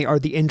 not only are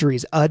the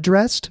injuries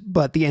addressed,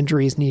 but the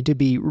injuries need to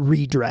be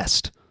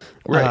redressed.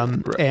 Right.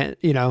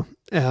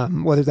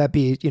 And, whether that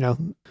be,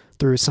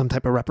 through some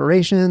type of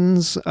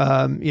reparations,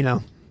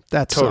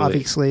 that's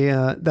totally.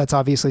 That's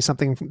obviously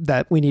something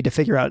that we need to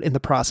figure out in the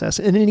process.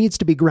 And it needs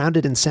to be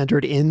grounded and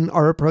centered in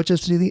our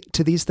approaches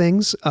to these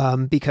things,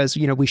 because,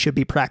 we should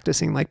be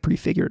practicing like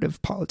prefigurative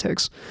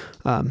politics,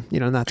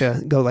 not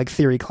to go like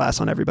theory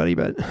class on everybody,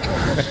 but.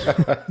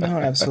 No,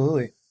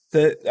 absolutely.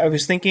 I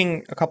was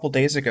thinking a couple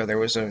days ago, there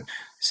was a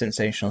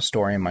sensational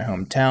story in my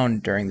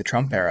hometown during the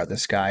Trump era.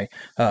 This guy,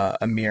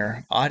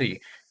 Amir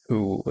Adi,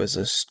 who was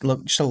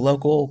just a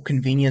local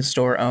convenience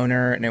store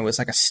owner, and it was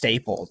like a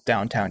staple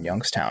downtown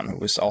Youngstown. It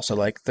was also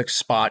like the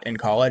spot in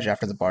college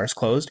after the bars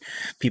closed.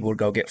 People would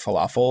go get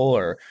falafel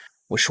or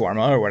with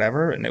shawarma or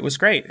whatever, and it was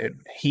great.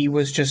 He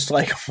was just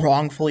like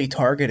wrongfully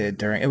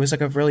targeted it was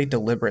like a really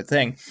deliberate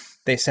thing.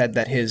 They said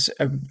that his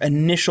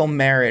initial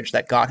marriage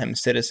that got him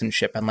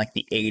citizenship in like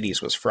the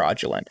 80s was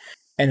fraudulent.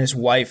 And his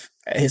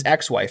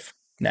ex-wife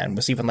then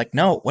was even like,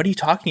 no, what are you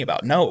talking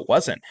about? No, it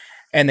wasn't.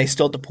 And they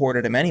still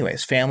deported him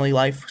anyways. Family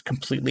life was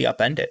completely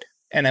upended.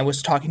 And I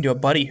was talking to a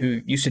buddy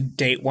who used to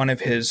date one of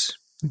his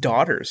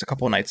daughters a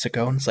couple of nights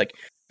ago. And it's like,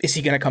 is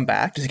he going to come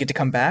back? Does he get to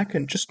come back?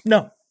 And just,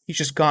 no, he's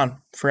just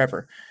gone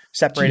forever.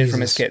 Separated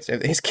from his kids.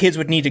 His kids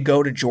would need to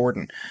go to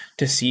Jordan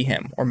to see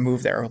him or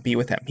move there or be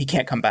with him. He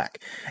can't come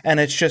back. And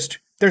it's just,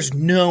 there's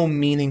no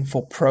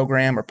meaningful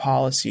program or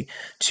policy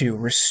to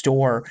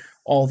restore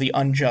all the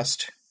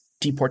unjust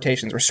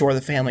deportations, restore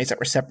the families that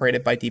were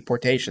separated by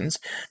deportations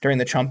during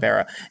the Trump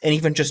era. And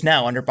even just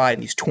now under Biden,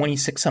 these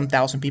 26-some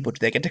thousand people, do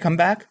they get to come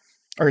back?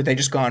 Or are they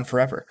just gone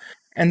forever?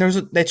 And they're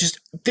going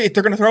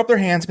to throw up their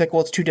hands and be like,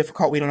 well, it's too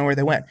difficult. We don't know where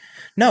they went.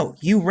 No,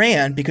 you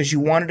ran because you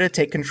wanted to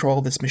take control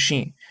of this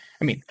machine.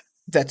 I mean,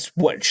 that's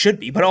what it should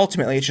be, but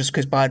ultimately it's just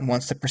because Biden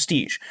wants the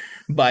prestige.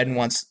 Biden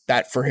wants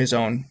that for his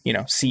own,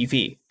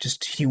 CV.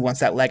 Just he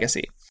wants that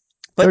legacy.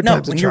 But no,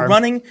 when you're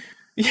running,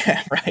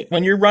 yeah, right.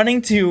 When you're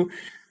running to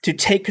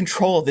take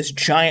control of this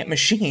giant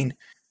machine,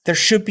 there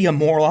should be a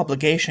moral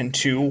obligation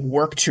to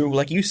work to,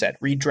 like you said,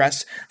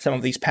 redress some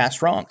of these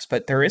past wrongs.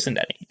 But there isn't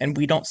any, and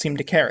we don't seem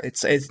to care.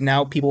 It's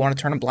now people want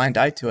to turn a blind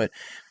eye to it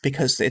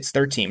because it's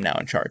their team now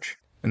in charge.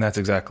 And that's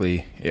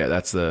exactly,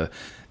 that's the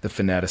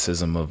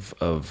fanaticism of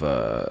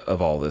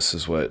all this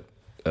is what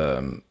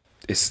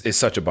is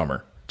such a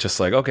bummer. Just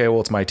like, okay,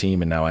 well, it's my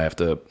team, and now I have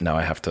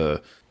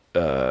to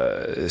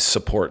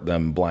support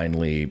them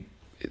blindly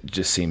it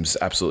just seems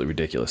absolutely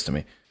ridiculous to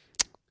me.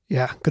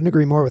 Yeah, couldn't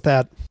agree more with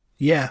that.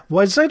 Yeah,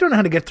 well, I don't know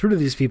how to get through to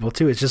these people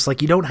too. It's just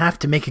like you don't have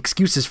to make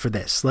excuses for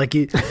this. Like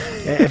you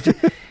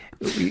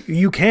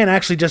can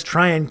actually just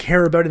try and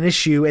care about an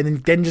issue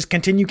and then just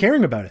continue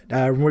caring about it,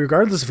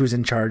 regardless of who's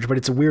in charge. But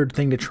it's a weird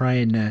thing to try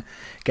and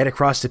get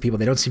across to people.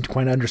 They don't seem to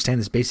quite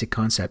understand this basic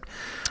concept.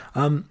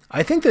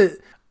 I think that.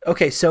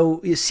 Okay, so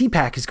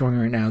CPAC is going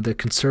right now, the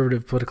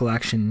Conservative Political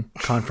Action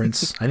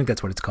Conference. I think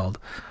that's what it's called.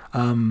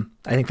 I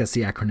think that's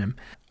the acronym.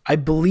 I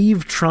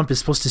believe Trump is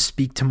supposed to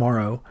speak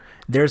tomorrow.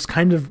 There's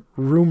kind of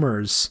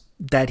rumors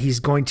that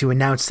he's going to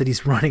announce that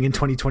he's running in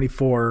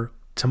 2024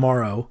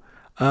 tomorrow.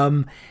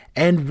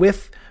 And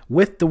with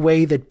the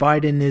way that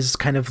Biden is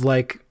kind of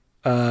like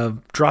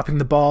dropping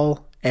the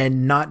ball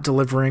and not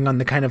delivering on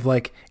the kind of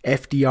like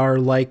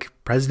FDR-like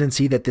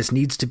presidency that this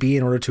needs to be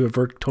in order to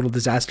avert total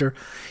disaster,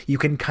 you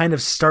can kind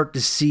of start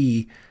to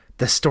see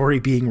the story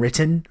being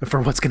written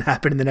for what's going to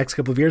happen in the next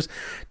couple of years.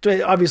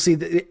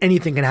 Obviously,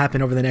 anything can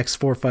happen over the next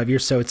 4 or 5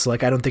 years, so it's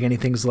like I don't think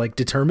anything's like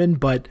determined,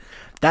 but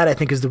that I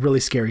think is the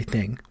really scary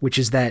thing, which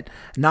is that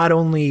not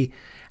only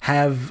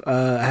have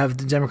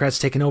the Democrats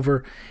taken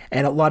over,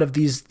 and a lot of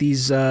these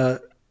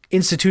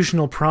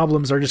institutional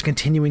problems are just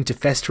continuing to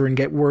fester and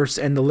get worse,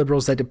 and the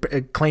liberals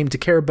that claim to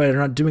care about it are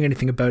not doing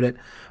anything about it.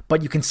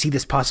 But you can see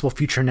this possible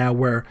future now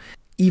where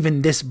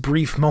even this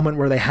brief moment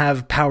where they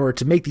have power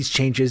to make these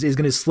changes is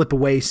going to slip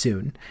away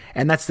soon.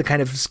 And that's the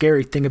kind of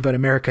scary thing about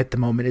America at the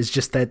moment, is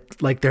just that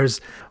like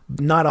there's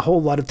not a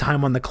whole lot of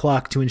time on the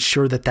clock to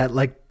ensure that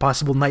like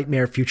possible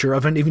nightmare future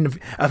of an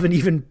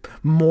even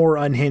more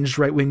unhinged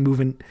right-wing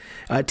movement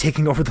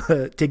taking over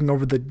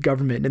the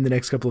government in the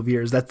next couple of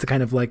years. That's the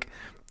kind of like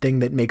thing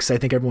that makes, I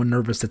think, everyone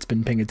nervous that's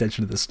been paying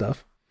attention to this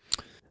stuff.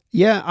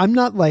 Yeah, I'm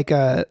not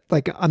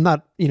I'm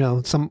not,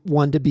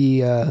 someone to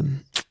be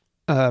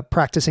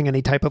practicing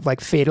any type of like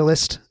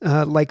fatalist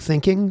like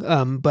thinking,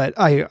 but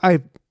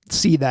I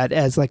see that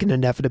as like an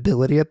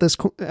inevitability at this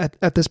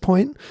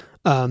point,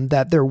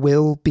 that there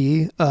will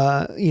be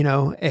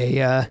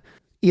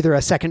either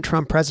a second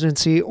Trump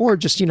presidency or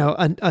just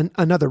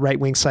another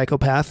right-wing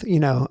psychopath,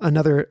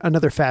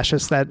 another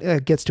fascist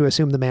that gets to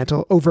assume the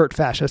mantle, overt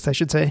fascist, I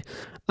should say.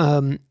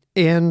 I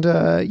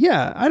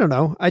don't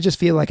know. I just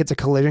feel like it's a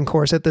collision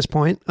course at this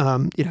point.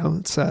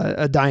 It's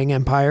a dying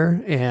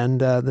empire,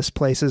 and this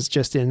place is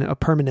just in a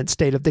permanent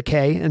state of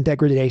decay and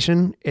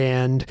degradation.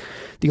 And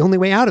the only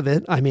way out of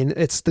it, I mean,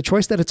 it's the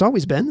choice that it's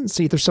always been. It's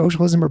either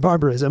socialism or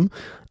barbarism.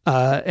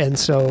 And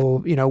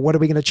so, what are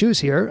we going to choose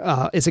here?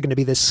 Is it going to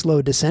be this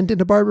slow descent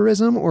into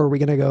barbarism, or are we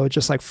going to go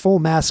just like full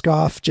mask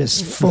off,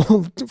 just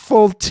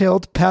full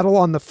tilt paddle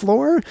on the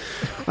floor?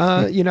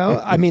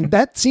 I mean,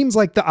 that seems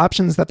like the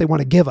options that they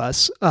want to give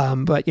us.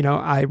 But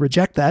I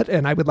reject that,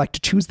 and I would like to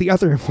choose the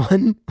other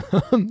one.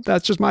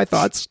 That's just my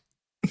thoughts.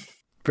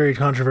 Very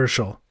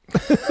controversial.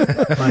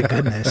 My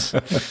goodness.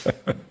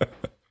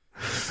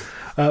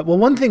 Well,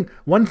 one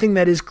thing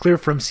that is clear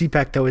from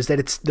CPAC though is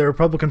that the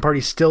Republican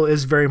Party still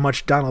is very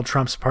much Donald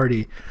Trump's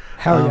party.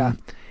 Hell yeah.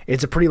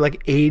 It's a pretty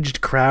like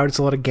aged crowd. It's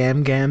a lot of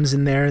gams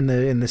in there in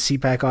the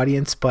CPAC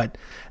audience. But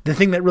the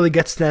thing that really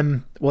gets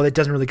them, well, it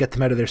doesn't really get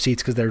them out of their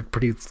seats because they're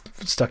pretty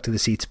stuck to the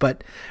seats.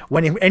 But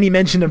when any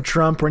mention of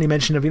Trump or any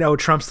mention of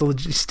Trump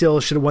still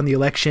should have won the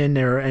election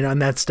and on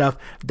that stuff,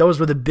 those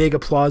were the big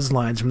applause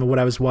lines from what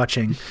I was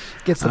watching.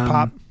 Gets the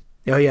pop.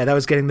 Oh yeah, that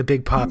was getting the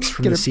big pops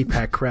from the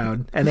CPAC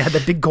crowd, and they had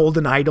that big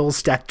golden idol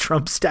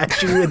Trump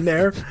statue in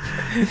there.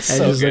 And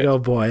So just good. like, oh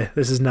boy,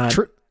 this is not.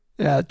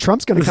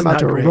 Trump's going to come out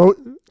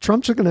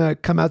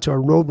to a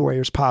Road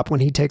Warriors pop when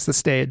he takes the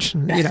stage.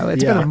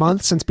 It's been a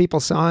month since people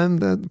saw him.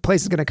 The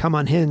place is going to come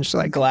unhinged.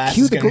 Like Glass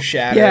cue is the going to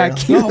shatter. Yeah,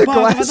 cue the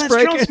glass that's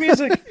break. Trump's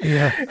music.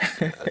 Yeah.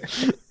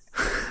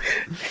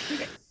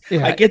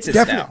 Yeah, I get this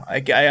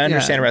definitely- now. I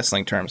understand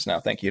wrestling terms now.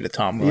 Thank you to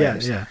Tom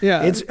Williams. Yeah.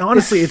 It's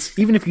honestly, it's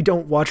even if you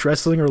don't watch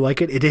wrestling or like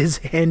it is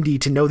handy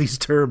to know these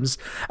terms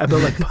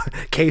about like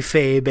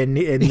kayfabe and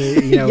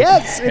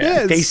Yes, it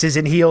is. faces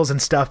and heels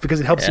and stuff, because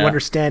it helps you Yeah.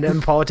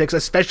 understand politics,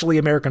 especially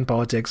American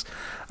politics.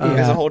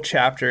 There's a whole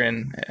chapter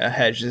in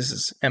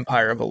Hedges'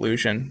 Empire of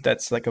Illusion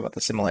that's like about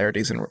the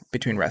similarities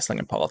between wrestling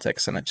and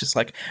politics, and it's just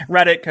like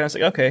read it, kind of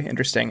like, okay,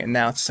 interesting, and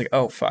now it's like,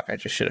 oh fuck, I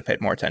just should have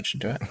paid more attention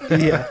to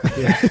it. Yeah.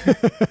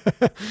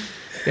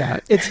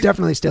 Yeah, it's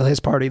definitely still his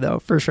party though,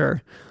 for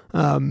sure.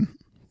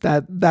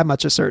 That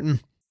much is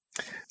certain.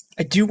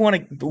 I do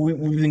want to.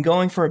 We've been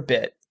going for a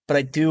bit, but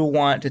I do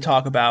want to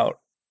talk about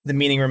The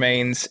Meaning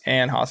Remains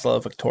and Hostile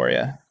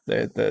Victoria,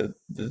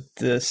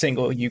 the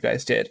single you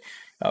guys did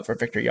for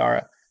Victor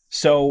Yara.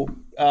 So,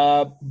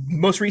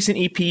 most recent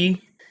EP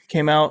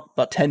came out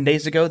about 10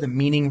 days ago. The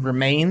Meaning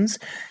Remains.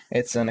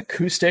 It's an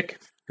acoustic.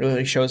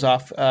 Really shows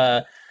off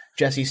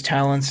Jesse's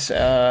talents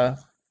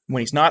when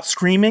he's not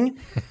screaming,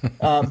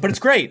 but it's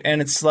great.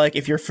 And it's like,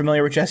 if you're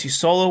familiar with Jesse's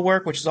solo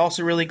work, which is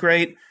also really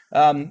great,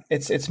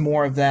 it's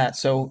more of that.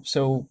 So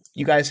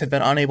you guys have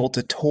been unable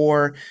to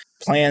tour.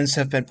 Plans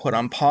have been put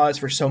on pause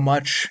for so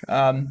much,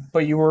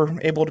 but you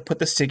were able to put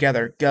this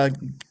together.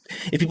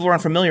 If people are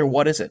unfamiliar,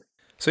 what is it?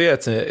 So yeah,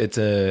 it's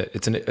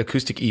an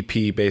acoustic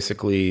EP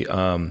basically.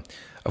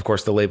 Of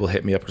course, the label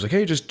hit me up. It was like,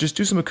 hey, just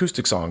do some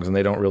acoustic songs, and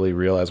they don't really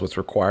realize what's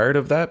required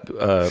of that.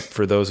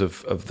 For those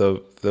of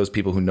those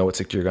people who know what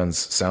Stick to Your Guns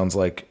sounds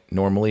like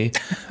normally,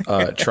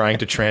 trying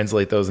to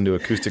translate those into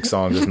acoustic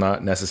songs is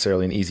not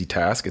necessarily an easy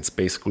task. It's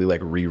basically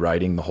like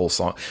rewriting the whole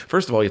song.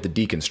 First of all, you have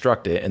to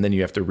deconstruct it, and then you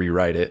have to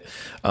rewrite it.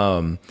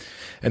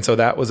 And so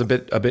that was a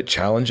bit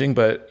challenging,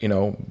 but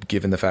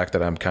given the fact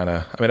that I'm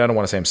I don't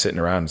want to say I'm sitting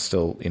around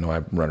still, I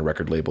run a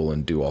record label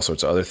and do all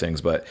sorts of other things,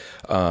 but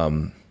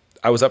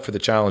I was up for the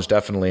challenge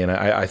definitely. And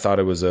I thought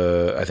it was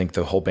I think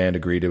the whole band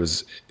agreed it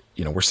was,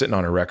 we're sitting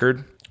on a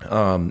record,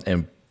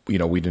 and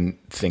we didn't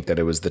think that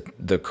it was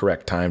the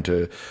correct time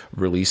to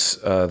release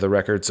the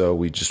record. So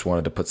we just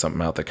wanted to put something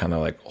out that kind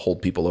of like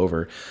hold people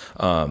over.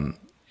 And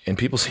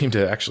people seem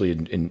to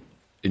actually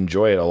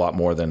enjoy it a lot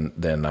more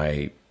than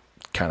I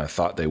kind of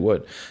thought they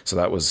would. So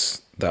that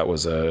was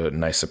a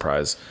nice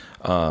surprise.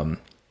 I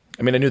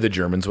knew the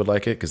Germans would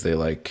like it because they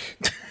like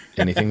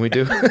anything we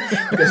do.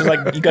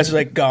 You guys are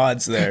like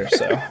gods there.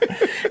 So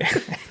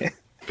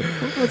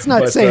let's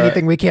not say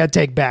anything we can't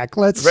take back.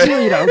 Let's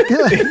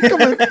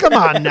come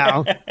on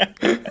now.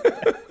 I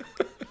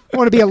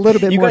want to be a little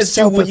bit more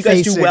self-effacing.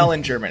 You guys do well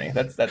in Germany.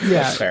 That's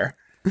fair.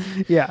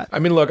 Yeah.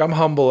 Look, I'm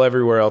humble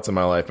everywhere else in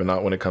my life, but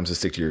not when it comes to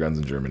Stick to Your Guns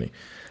in Germany.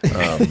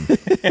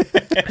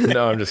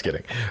 No, I'm just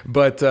kidding.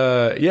 But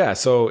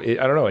so I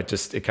don't know. It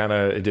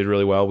did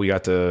really well. We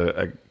got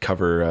to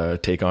cover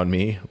 "Take on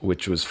Me,"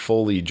 which was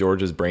fully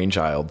George's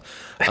brainchild.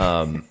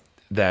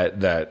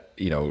 That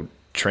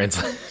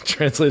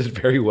translated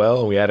very well,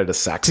 and we added a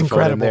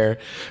saxophone in there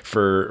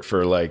for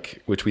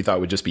like, which we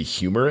thought would just be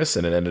humorous,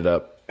 and it ended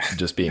up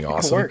just being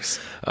awesome. It works.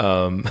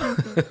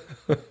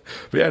 But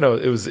yeah, no,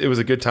 it was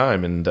a good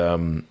time, and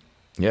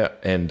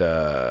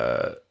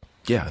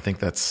I think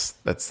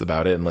that's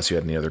about it. Unless you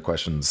had any other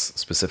questions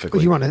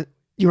specifically. You want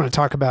to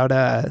talk about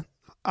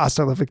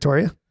Hasta La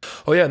Victoria?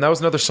 Oh yeah, and that was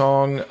another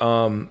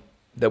song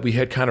that we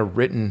had kind of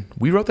written.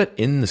 We wrote that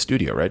in the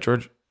studio, right,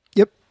 George?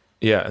 Yep.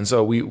 Yeah, and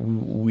so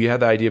we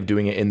had the idea of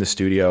doing it in the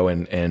studio,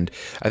 and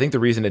I think the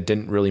reason it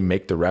didn't really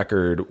make the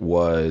record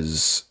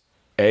was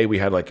we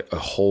had like a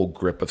whole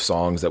grip of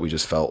songs that we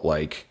just felt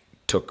like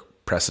took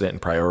precedent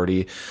and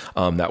priority,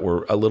 that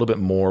were a little bit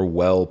more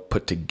well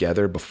put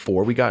together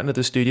before we got into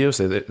the studio.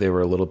 So they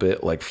were a little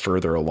bit like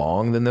further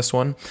along than this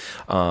one.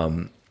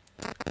 And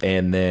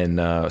then,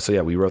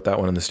 we wrote that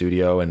one in the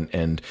studio,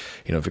 and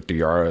Victor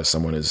Yara,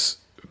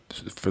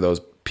 for those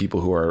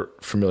people who are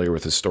familiar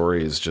with his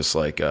story, is just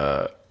like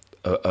a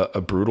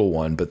brutal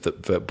one,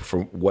 but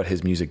for what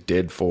his music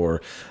did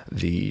for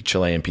the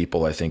Chilean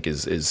people, I think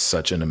is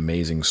such an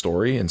amazing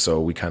story. And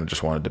so we kind of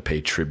just wanted to pay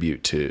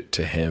tribute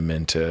to him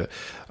and to,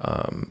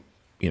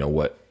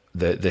 what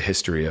the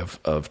history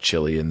of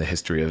Chile and the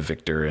history of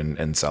Victor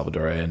and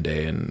Salvador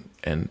Allende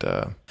and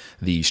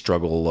the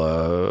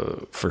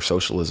struggle for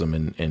socialism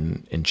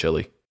in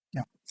Chile.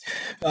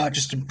 Yeah.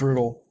 Just a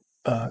brutal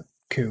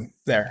coup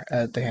there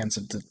at the hands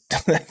of the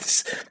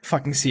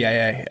fucking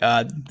CIA.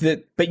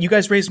 But you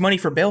guys raised money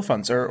for bail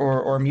funds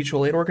or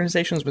mutual aid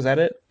organizations. Was that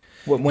it?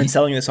 When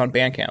selling this on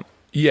Bandcamp?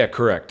 Yeah,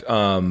 correct.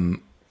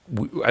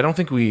 I don't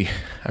think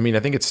I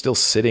think it's still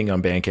sitting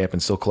on Bandcamp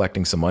and still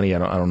collecting some money. I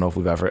don't know if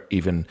we've ever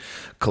even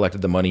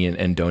collected the money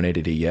and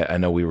donated it yet. I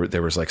know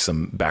there was like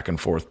some back and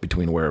forth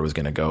between where it was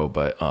going to go,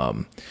 but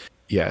I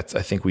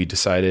think we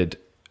decided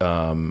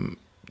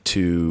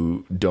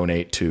to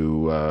donate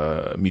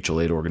to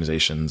mutual aid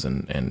organizations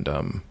and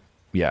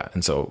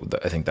so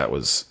I think that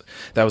was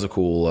a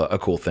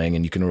cool thing,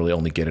 and you can really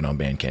only get it on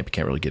Bandcamp. You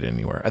can't really get it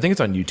anywhere. I think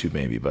it's on YouTube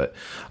maybe, but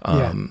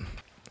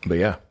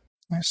yeah.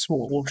 Nice.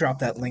 We'll drop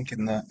that link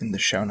in the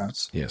show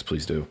notes. Yes,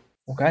 please do.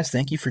 Well, guys,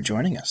 thank you for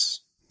joining us.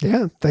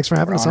 Yeah, thanks for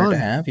having us on. Honored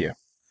to have you.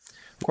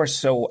 Of course.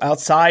 So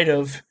outside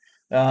of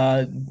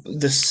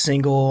this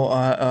single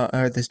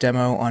or this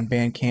demo on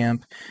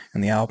Bandcamp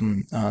and the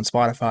album on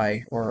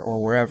Spotify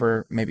or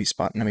wherever, maybe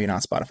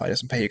not Spotify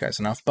doesn't pay you guys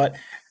enough, but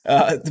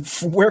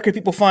where could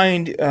people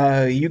find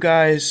you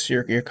guys,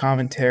 your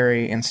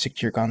commentary, and Stick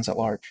to Your Guns at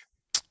large?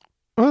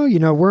 Oh,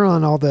 we're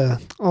on all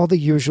the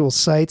usual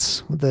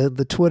sites,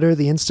 the Twitter,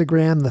 the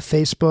Instagram, the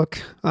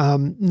Facebook.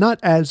 Not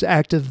as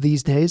active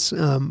these days,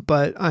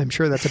 but I'm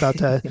sure that's about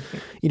to,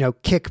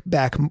 kick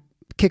back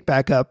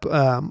up,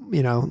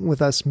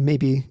 with us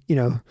maybe,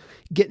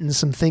 getting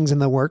some things in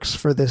the works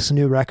for this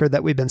new record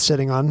that we've been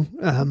sitting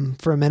on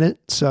for a minute.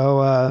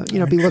 So,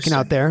 be looking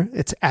out there.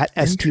 It's at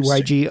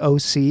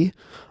STYGOC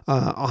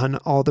on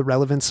all the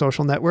relevant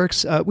social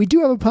networks. We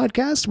do have a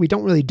podcast. We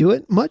don't really do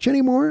it much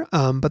anymore,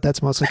 but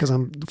that's mostly because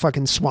I'm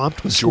fucking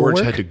swamped with George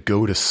schoolwork. had to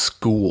go to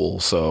school,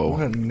 so...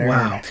 What a nerd.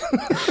 Wow.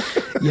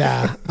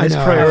 Yeah, I Nice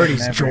know.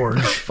 priorities,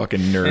 George. Fucking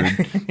nerd.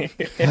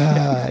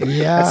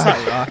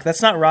 Yeah.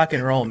 That's not rock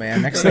and roll,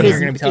 man. Next thing you're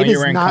going to be telling me you're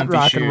wearing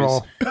comfy shoes. It is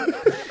not rock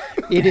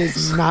and roll. It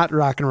is not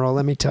rock and roll,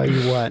 let me tell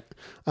you what.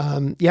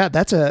 Yeah,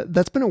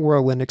 that's been a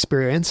whirlwind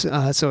experience.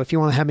 So if you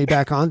want to have me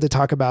back on to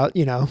talk about,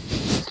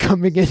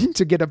 coming in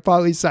to get a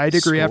poli-sci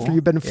degree after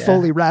you've been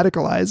fully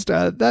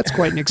radicalized, that's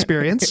quite an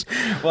experience.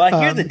 Well,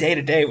 I hear the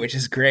day-to-day, which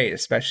is great,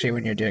 especially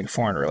when you're doing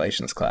foreign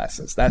relations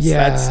classes.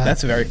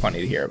 That's very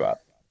funny to hear about.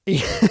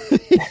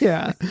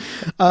 Yeah.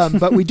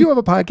 But we do have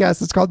a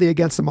podcast. It's called the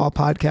Against Them All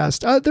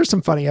podcast. There's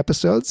some funny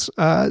episodes.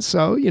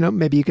 So,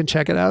 maybe you can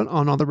check it out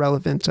on all the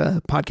relevant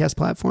podcast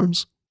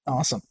platforms.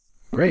 Awesome.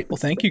 Great. Well,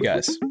 thank you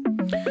guys.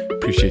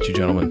 Appreciate you,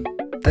 gentlemen.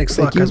 Thanks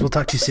a lot, guys. We'll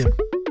talk to you soon.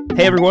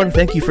 Hey everyone,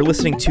 thank you for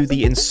listening to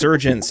The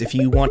Insurgents. If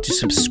you want to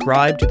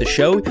subscribe to the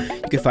show,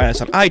 you can find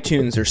us on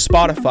iTunes or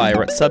Spotify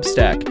or at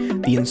Substack,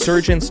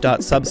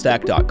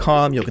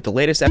 theinsurgents.substack.com. You'll get the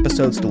latest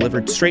episodes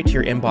delivered straight to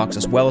your inbox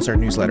as well as our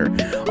newsletter.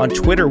 On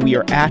Twitter, we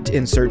are at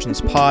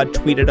InsurgentsPod.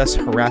 Tweet at us,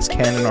 harass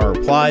Ken in our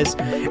replies,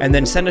 and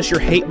then send us your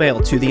hate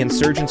mail to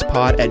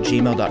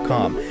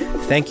theinsurgentspod@gmail.com.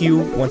 Thank you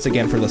once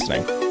again for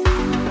listening.